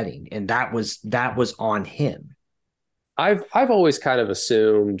that was heading, and that was on him. I've always kind of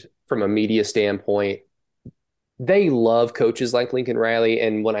assumed from a media standpoint, they love coaches like Lincoln Riley.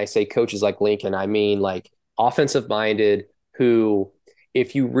 And when I say coaches like Lincoln, I mean like offensive minded, who,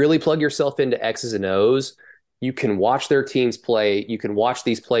 if you really plug yourself into X's and O's, you can watch their teams play. You can watch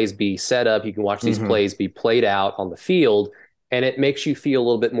these plays be set up. You can watch these plays be played out on the field. And it makes you feel a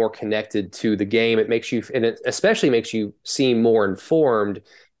little bit more connected to the game. It makes you, and it especially makes you seem more informed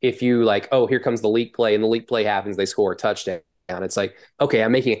if you like, oh, here comes the leak play, and the leak play happens, they score a touchdown. It's like, okay,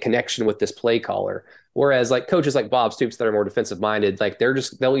 I'm making a connection with this play caller. Whereas like coaches like Bob Stoops that are more defensive minded, like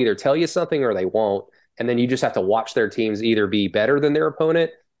they'll either tell you something or they won't. And then you just have to watch their teams either be better than their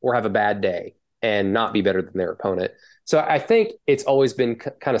opponent or have a bad day and not be better than their opponent. So I think it's always been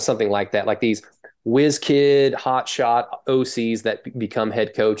kind of something like that, like these whiz kid, hot shot OCs that become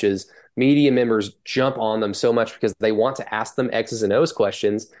head coaches. Media members jump on them so much because they want to ask them X's and O's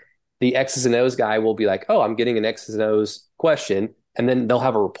questions. the X's and O's guy will be like, oh, I'm getting an X's and O's question. And then they'll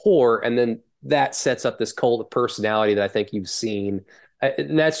have a rapport. And then that sets up this cult of personality that I think you've seen.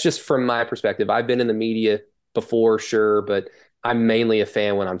 And that's just from my perspective. I've been in the media before, sure, but I'm mainly a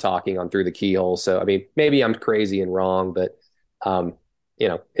fan when I'm talking on Through the Keyhole. So, I mean, maybe I'm crazy and wrong, but,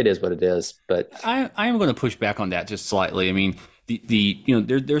 it is what it is. But I am going to push back on that just slightly. I mean,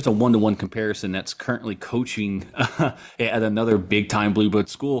 there's a 1-to-1 comparison that's currently coaching at another big time blue blood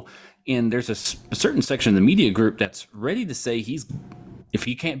school. And there's a certain section of the media group that's ready to say if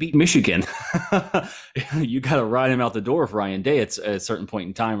he can't beat Michigan, you got to ride him out the door with Ryan Day at a certain point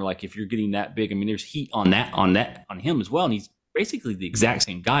in time. Like if you're getting that big, I mean, there's heat on him as well. And he's basically the exact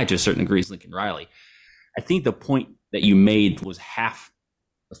same guy to a certain degree as Lincoln Riley. I think the point that you made was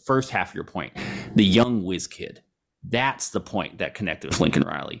the first half of your point, the young whiz kid. That's the point that connected with Lincoln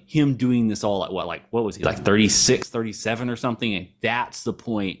Riley. Him doing this all at what was he, like 36, 37 or something? And that's the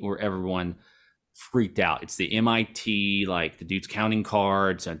point where everyone freaked out. It's the MIT, like the dude's counting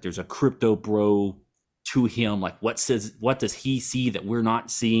cards, and there's a crypto bro to him. Like what does he see that we're not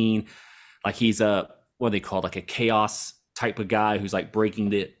seeing? Like he's what they call like a chaos type of guy who's like breaking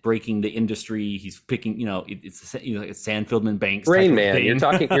the industry. He's picking, it's like Sandfieldman Banks. Rain Man. You're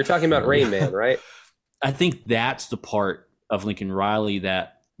talking about Rain Man, right? I think that's the part of Lincoln Riley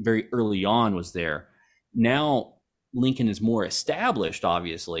that very early on was there. Now Lincoln is more established,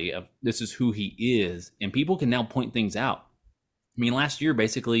 obviously, of this is who he is, and people can now point things out. I mean, last year,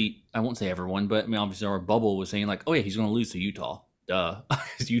 basically, I won't say everyone, but I mean, obviously our bubble was saying like, oh yeah, he's going to lose to Utah. Duh.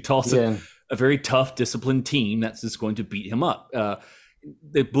 Utah's a very tough, disciplined team that's just going to beat him up.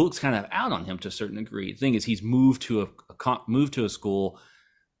 The book's kind of out on him to a certain degree. The thing is, he's moved to a school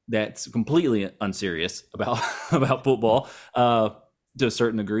that's completely unserious about football to a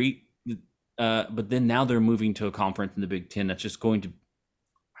certain degree. But then now they're moving to a conference in the Big Ten that's just going to,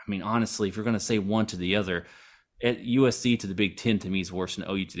 I mean, honestly, if you're going to say one to the other, at USC to the Big Ten to me is worse than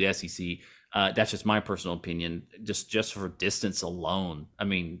OU to the SEC. That's just my personal opinion, just for distance alone. I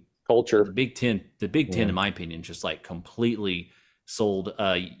mean, culture. The Big Ten, in my opinion, just like completely sold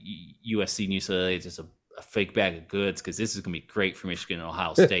USC and UCLA just a fake bag of goods, because this is going to be great for Michigan and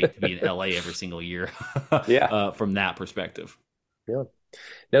Ohio State to be in LA every single year. From that perspective. Yeah,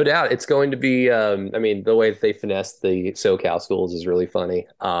 no doubt. It's going to be, the way that they finesse the SoCal schools is really funny.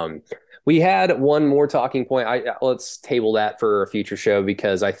 We had one more talking point. Let's table that for a future show,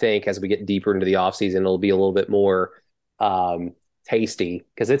 because I think as we get deeper into the offseason, it'll be a little bit more tasty,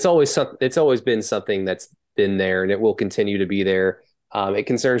 because it's always been something that's been there, and it will continue to be there. It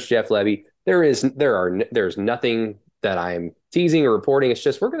concerns Jeff Lebby. There's nothing that I'm teasing or reporting. It's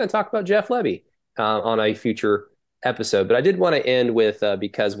just we're going to talk about Jeff Lebby on a future episode. But I did want to end with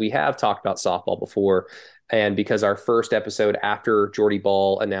because we have talked about softball before, and because our first episode after Jordy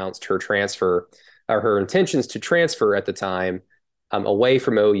Bahl announced her transfer, or her intentions to transfer at the time, away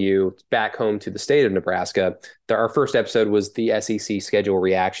from OU back home to the state of Nebraska. Our first episode was the SEC schedule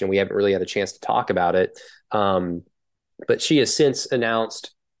reaction. We haven't really had a chance to talk about it. But she has since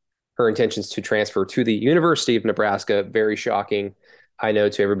announced her intentions to transfer to the University of Nebraska. Very shocking, I know,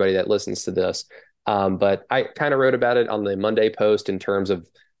 to everybody that listens to this. But I kind of wrote about it on the Monday Post in terms of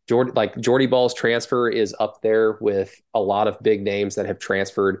Jordy Bahl's transfer is up there with a lot of big names that have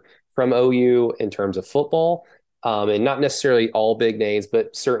transferred from OU in terms of football. And not necessarily all big names,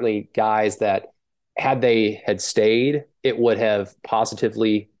 but certainly guys that had stayed, it would have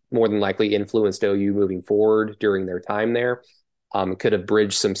positively, more than likely, influenced OU moving forward during their time there. Could have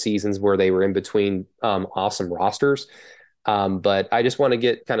bridged some seasons where they were in between awesome rosters. But I just want to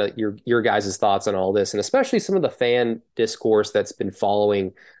get kind of your guys' thoughts on all this, and especially some of the fan discourse that's been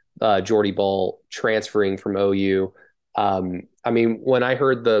following Jordy Bahl transferring from OU. When I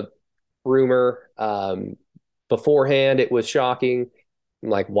heard the rumor beforehand, it was shocking. I'm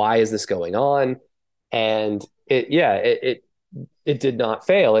like, why is this going on? And it did not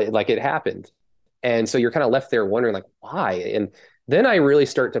fail. It happened. And so you're kind of left there wondering, like, why? And then I really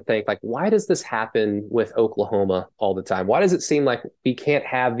start to think, like, why does this happen with Oklahoma all the time? Why does it seem like we can't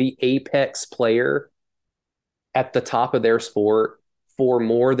have the apex player at the top of their sport for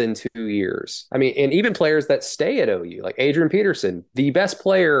more than 2 years? I mean, and even players that stay at OU, like Adrian Peterson, the best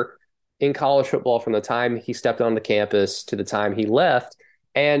player in college football from the time he stepped on the campus to the time he left.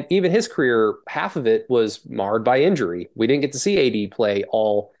 And even his career, half of it was marred by injury. We didn't get to see AD play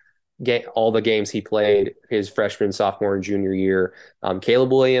all the games he played his freshman, sophomore, and junior year.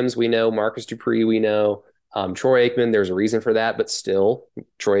 Caleb Williams, we know. Marcus Dupree, we know. Troy Aikman, there's a reason for that, but still,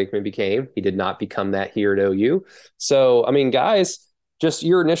 Troy Aikman he did not become that here at OU. So, I mean, guys, just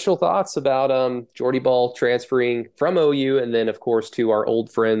your initial thoughts about Jordy Bahl transferring from OU, and then, of course, to our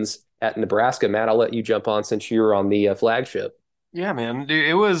old friends at Nebraska. Matt, I'll let you jump on since you were on the flagship. Yeah, man, dude,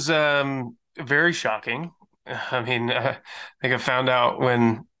 it was very shocking. I mean, I think I found out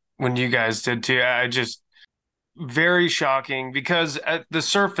when you guys did too. I just very shocking because at the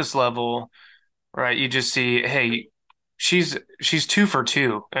surface level, right, you just see, hey, she's 2 for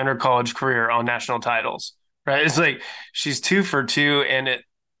 2 in her college career on national titles, right? It's like she's 2 for 2, and it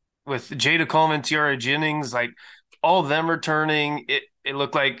with Jada Coleman, Tiara Jennings, like all of them returning, it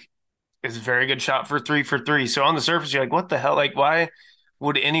looked like it's a very good shot for 3 for 3. So on the surface, you're like, what the hell? Like, why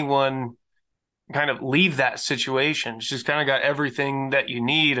would anyone kind of leave that situation? She's kind of got everything that you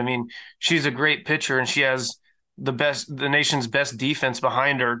need. I mean, she's a great pitcher, and she has the nation's best defense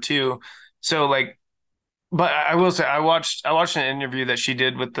behind her too. So like, but I will say, I watched an interview that she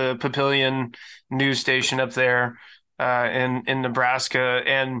did with the Papillion news station up there in Nebraska,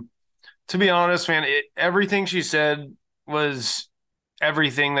 and to be honest, man, everything she said was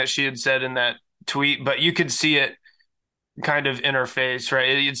everything that she had said in that tweet, but you could see it kind of in her face, right?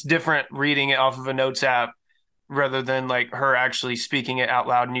 It's different reading it off of a notes app rather than like her actually speaking it out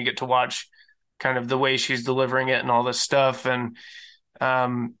loud, and you get to watch kind of the way she's delivering it and all this stuff. And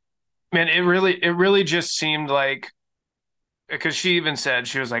man, it really just seemed like, because she even said,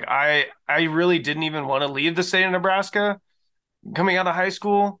 she was like, I really didn't even want to leave the state of Nebraska coming out of high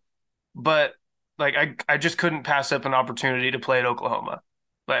school, but like I just couldn't pass up an opportunity to play at Oklahoma,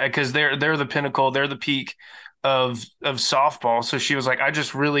 like because they're the pinnacle, they're the peak of softball. So she was like, I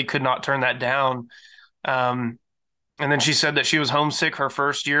just really could not turn that down. And then she said that she was homesick her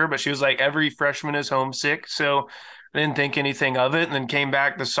first year, but she was like, every freshman is homesick, so I didn't think anything of it. And then came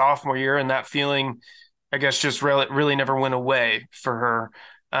back the sophomore year, and that feeling, I guess, just really never went away for her.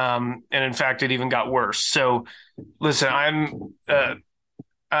 And in fact, it even got worse. So listen, I'm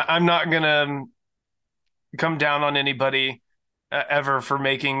not gonna come down on anybody ever for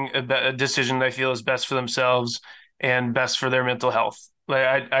making a decision they feel is best for themselves and best for their mental health.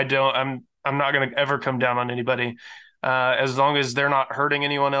 Like I'm not gonna ever come down on anybody as long as they're not hurting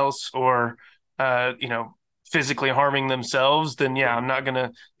anyone else or physically harming themselves. Then yeah, I'm not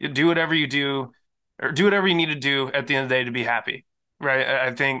gonna do whatever you do or do whatever you need to do at the end of the day to be happy, right?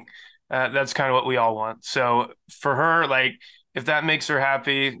 I think that's kind of what we all want. So for her, like, if that makes her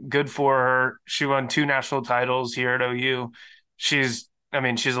happy, good for her. She won 2 national titles here at OU. She's a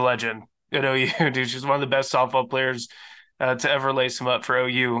legend at OU, dude. She's one of the best softball players to ever lace them up for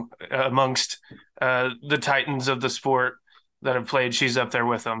OU amongst the titans of the sport that have played. She's up there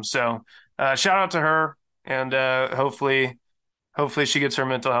with them. So shout out to her, and hopefully she gets her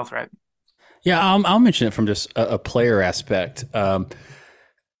mental health right. Yeah, I'll mention it from just a player aspect.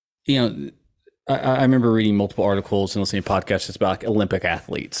 I remember reading multiple articles and listening to podcasts just about like Olympic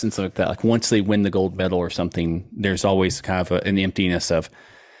athletes and stuff like that. Like once they win the gold medal or something, there's always kind of an emptiness of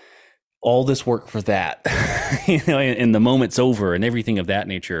all this work for that, and the moment's over and everything of that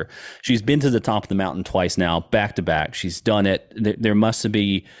nature. She's been to the top of the mountain twice now, back to back. She's done it. There must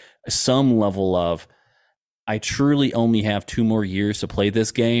be some level of, I truly only have 2 more years to play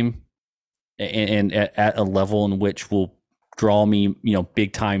this game, and at a level in which will draw me,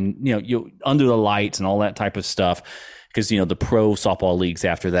 big time, under the lights and all that type of stuff. Because, the pro softball leagues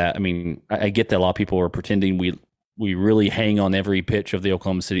after that, I mean, I get that a lot of people are pretending we really hang on every pitch of the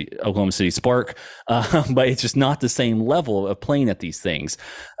Oklahoma City Spark, but it's just not the same level of playing at these things,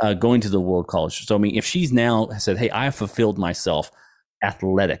 going to the World College. So, I mean, if she's now said, hey, I have fulfilled myself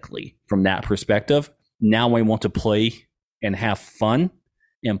athletically from that perspective, now I want to play and have fun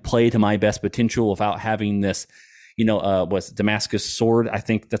and play to my best potential without having this, was Damascus sword, I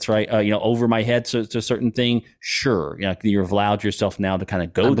think that's right, over my head to a certain thing. Sure, you've allowed yourself now to kind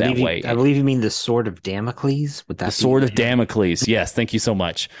of go that way. I believe you mean the sword of Damocles. Would that the sword of Damocles? Yes, thank you so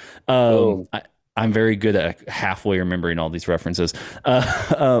much. I'm very good at halfway remembering all these references.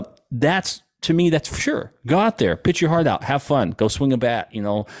 That's, to me, that's for sure. Go out there, pitch your heart out, have fun, go swing a bat.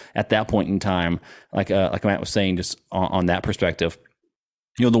 At that point in time, like Matt was saying, just on that perspective.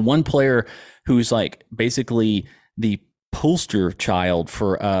 The one player who's like basically the poster child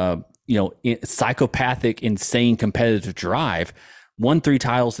for psychopathic, insane competitive drive, won 3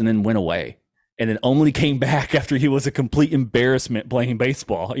 titles and then went away, and then only came back after he was a complete embarrassment playing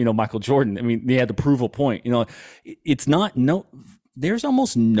baseball. Michael Jordan. I mean, they had to prove a point. It's not there's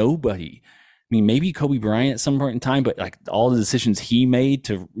almost nobody. I mean, maybe Kobe Bryant at some point in time, but like all the decisions he made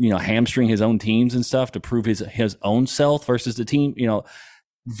to hamstring his own teams and stuff to prove his own self versus the team.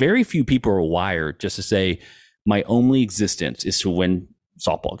 Very few people are wired just to say, my only existence is to win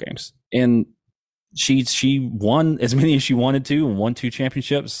softball games. And she won as many as she wanted to and won 2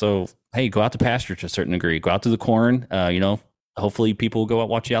 championships. So, hey, go out to pasture to a certain degree. Go out to the corn, hopefully people will go out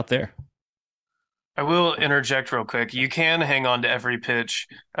watch you out there. I will interject real quick. You can hang on to every pitch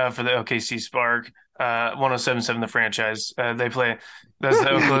for the OKC Spark. 107.7 The Franchise. They play. That's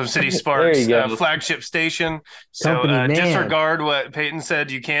the Oklahoma City Sparks flagship station. So disregard what Peyton said.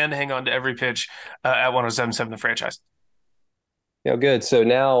 You can hang on to every pitch at 107.7 The Franchise. Yeah, good. So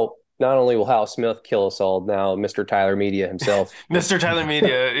now not only will Hal Smith kill us all, now Mr. Tyler Media himself. Mr. Tyler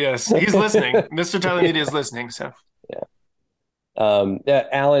Media, yes, he's listening. Mr. Tyler Media is listening. So yeah.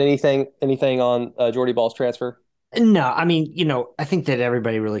 Alan, anything on Jordy Ball's transfer? No, I mean, I think that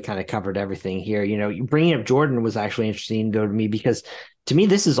everybody really kind of covered everything here. Bringing up Jordan was actually interesting though to me, because to me,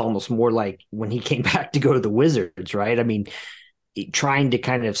 this is almost more like when he came back to go to the Wizards, right? I mean, trying to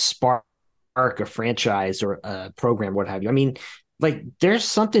kind of spark a franchise or a program, what have you. I mean, like there's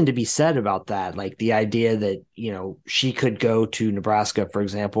something to be said about that. Like the idea that, she could go to Nebraska, for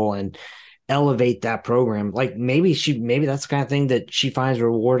example, and elevate that program. Like maybe that's the kind of thing that she finds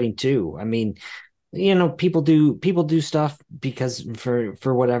rewarding too. I mean, people do stuff because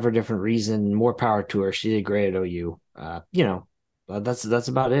for whatever different reason. More power to her. She did great at OU. That's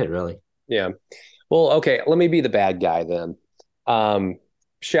about it, really. Yeah. Well, okay. Let me be the bad guy then.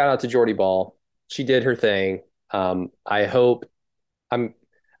 Shout out to Jordy Bahl. She did her thing. I hope.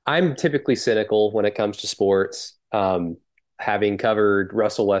 I'm typically cynical when it comes to sports. Having covered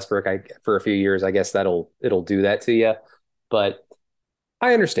Russell Westbrook for a few years, I guess it'll do that to you. But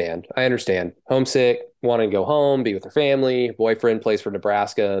I understand. Homesick, wanting to go home, be with her family, boyfriend plays for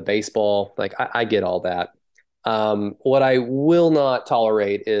Nebraska, baseball. Like I get all that. What I will not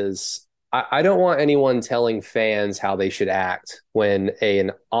tolerate is I don't want anyone telling fans how they should act when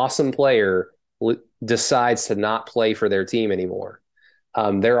an awesome player decides to not play for their team anymore.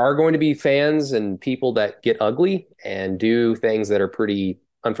 There are going to be fans and people that get ugly and do things that are pretty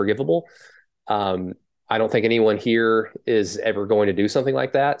unforgivable. I don't think anyone here is ever going to do something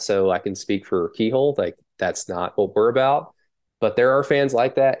like that. So I can speak for Keyhole. Like that's not what we're about. But there are fans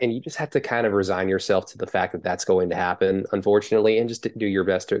like that. And you just have to kind of resign yourself to the fact that that's going to happen, unfortunately, and just do your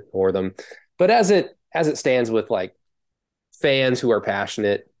best to ignore them. But as it stands with like fans who are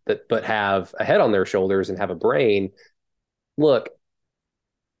passionate but have a head on their shoulders and have a brain, look,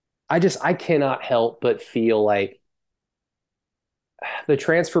 I cannot help but feel like the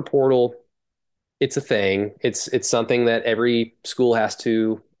transfer portal, it's a thing. It's something that every school has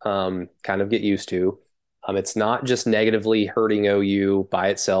to kind of get used to. It's not just negatively hurting OU by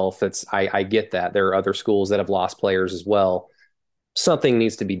itself. I get that. There are other schools that have lost players as well. Something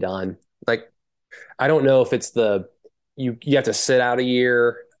needs to be done. Like, I don't know if it's you have to sit out a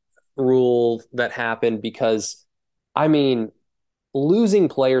year rule that happened, because I mean, losing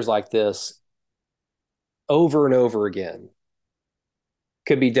players like this over and over again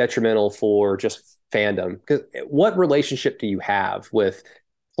could be detrimental for just fandom. Because what relationship do you have with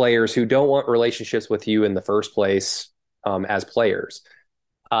players who don't want relationships with you in the first place as players?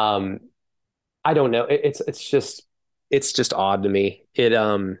 I don't know. It's just odd to me.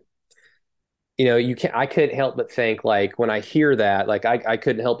 I couldn't help but think, like, when I hear that, like I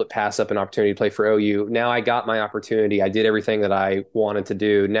couldn't help but pass up an opportunity to play for OU. Now I got my opportunity. I did everything that I wanted to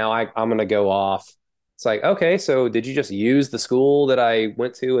do. Now I'm going to go off. It's like, okay, so did you just use the school that I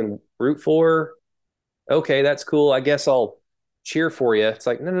went to and root for? Okay, that's cool. I guess I'll cheer for you. It's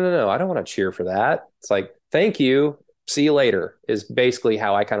like, no. I don't want to cheer for that. It's like, thank you. See you later is basically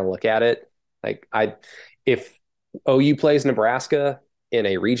how I kind of look at it. Like if OU plays Nebraska in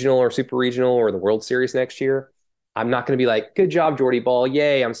a regional or super regional or the World Series next year, I'm not going to be like, good job, Jordy Bahl.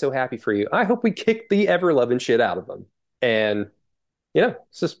 Yay, I'm so happy for you. I hope we kick the ever-loving shit out of them. And,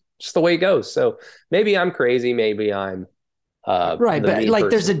 it's just the way it goes. So maybe I'm crazy. Maybe I'm right. But like, person.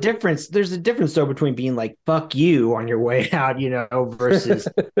 there's a difference though between being like, fuck you on your way out, versus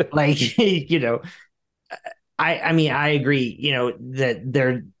like, I mean, I agree,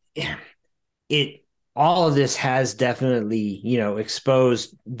 that all of this has definitely,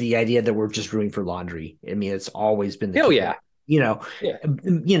 exposed the idea that we're just rooting for laundry. I mean, it's always been the case. Yeah.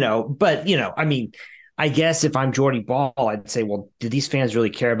 But I mean, I guess if I'm Jordy Bahl, I'd say, well, do these fans really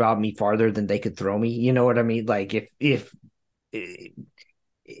care about me farther than they could throw me? You know what I mean? Like if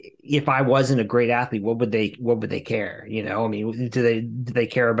I wasn't a great athlete, what would they care? I mean, do they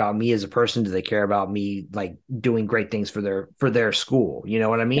care about me as a person? Do they care about me like doing great things for their school? You know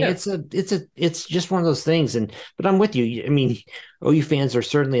what I mean? Yeah. It's just one of those things. But I'm with you. I mean, OU fans are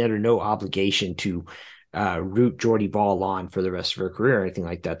certainly under no obligation to root Jordy Bahl on for the rest of her career or anything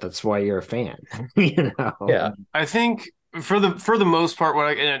like that. That's why you're a fan. Yeah. I think for the most part,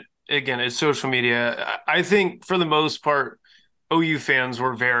 again, it's social media. I think for the most part, OU fans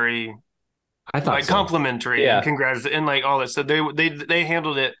were very I thought like so. complimentary and congrats and like all that. So they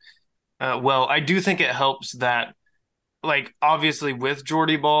handled it well. I do think it helps that like obviously with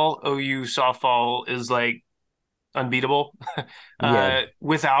Jordy Bahl, OU softball is like unbeatable.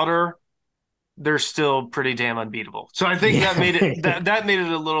 Without her, they're still pretty damn unbeatable. So I think that made it that made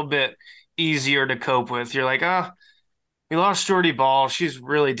it a little bit easier to cope with. You're like, we lost Jordy Bahl. She's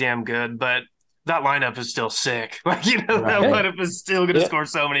really damn good, but that lineup is still sick. Like, that lineup is still going to score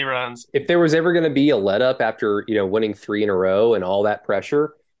so many runs. If there was ever going to be a let up after, winning 3 in a row and all that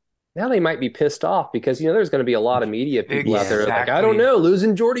pressure, now they might be pissed off because, there's going to be a lot of media people out there like, I don't know,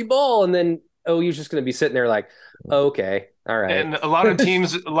 losing Jordy Bahl. And then OU's just going to be sitting there like, okay, all right. And a lot of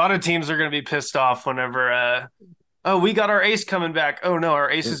teams are going to be pissed off whenever, we got our ace coming back. Oh no,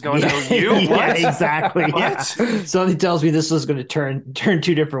 our ace is going to OU. What? Yeah, exactly. What? Yeah. Something tells me this was going to turn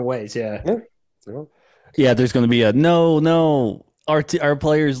 2 different ways. Yeah. Yeah, there's going to be a no. Our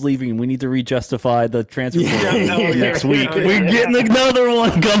players leaving. We need to re-justify the transfer next week. We're getting another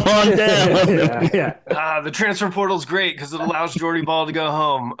one. Come on down. The transfer portal's great because it allows Jordy Bahl to go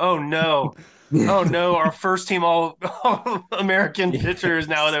home. Oh no. Oh no, our first team all American pitcher is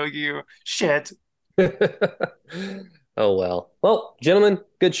now at OU. Shit. Oh well, gentlemen,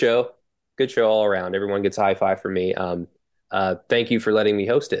 good show all around. Everyone gets a high five from me. Thank you for letting me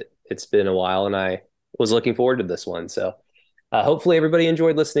host it. It's been a while and I was looking forward to this one. So hopefully everybody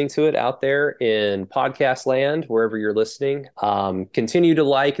enjoyed listening to it out there in podcast land, wherever you're listening. Continue to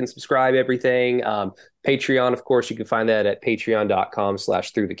like and subscribe everything. Patreon, of course, you can find that at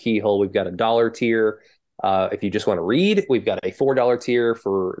patreon.com/throughthekeyhole. We've got a $1 tier. If you just want to read, we've got a $4 tier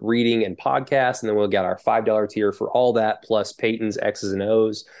for reading and podcasts. And then we've got our $5 tier for all that, plus Peyton's X's and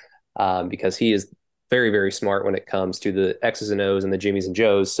O's, because he is very, very smart when it comes to the X's and O's and the Jimmies and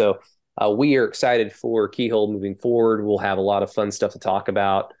Joes. So we are excited for Keyhole moving forward. We'll have a lot of fun stuff to talk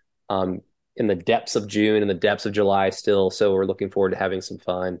about in the depths of June and the depths of July still. So we're looking forward to having some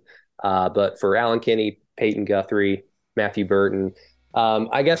fun. But for Alan Kinney, Peyton Guthrie, Matthew Burton,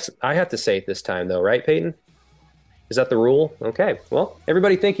 I guess I have to say it this time, though, right, Peyton? Is that the rule? Okay. Well,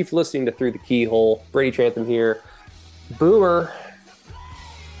 everybody, thank you for listening to Through the Keyhole. Brady Trantham here. Boomer.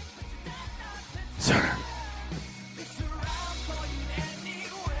 Sir.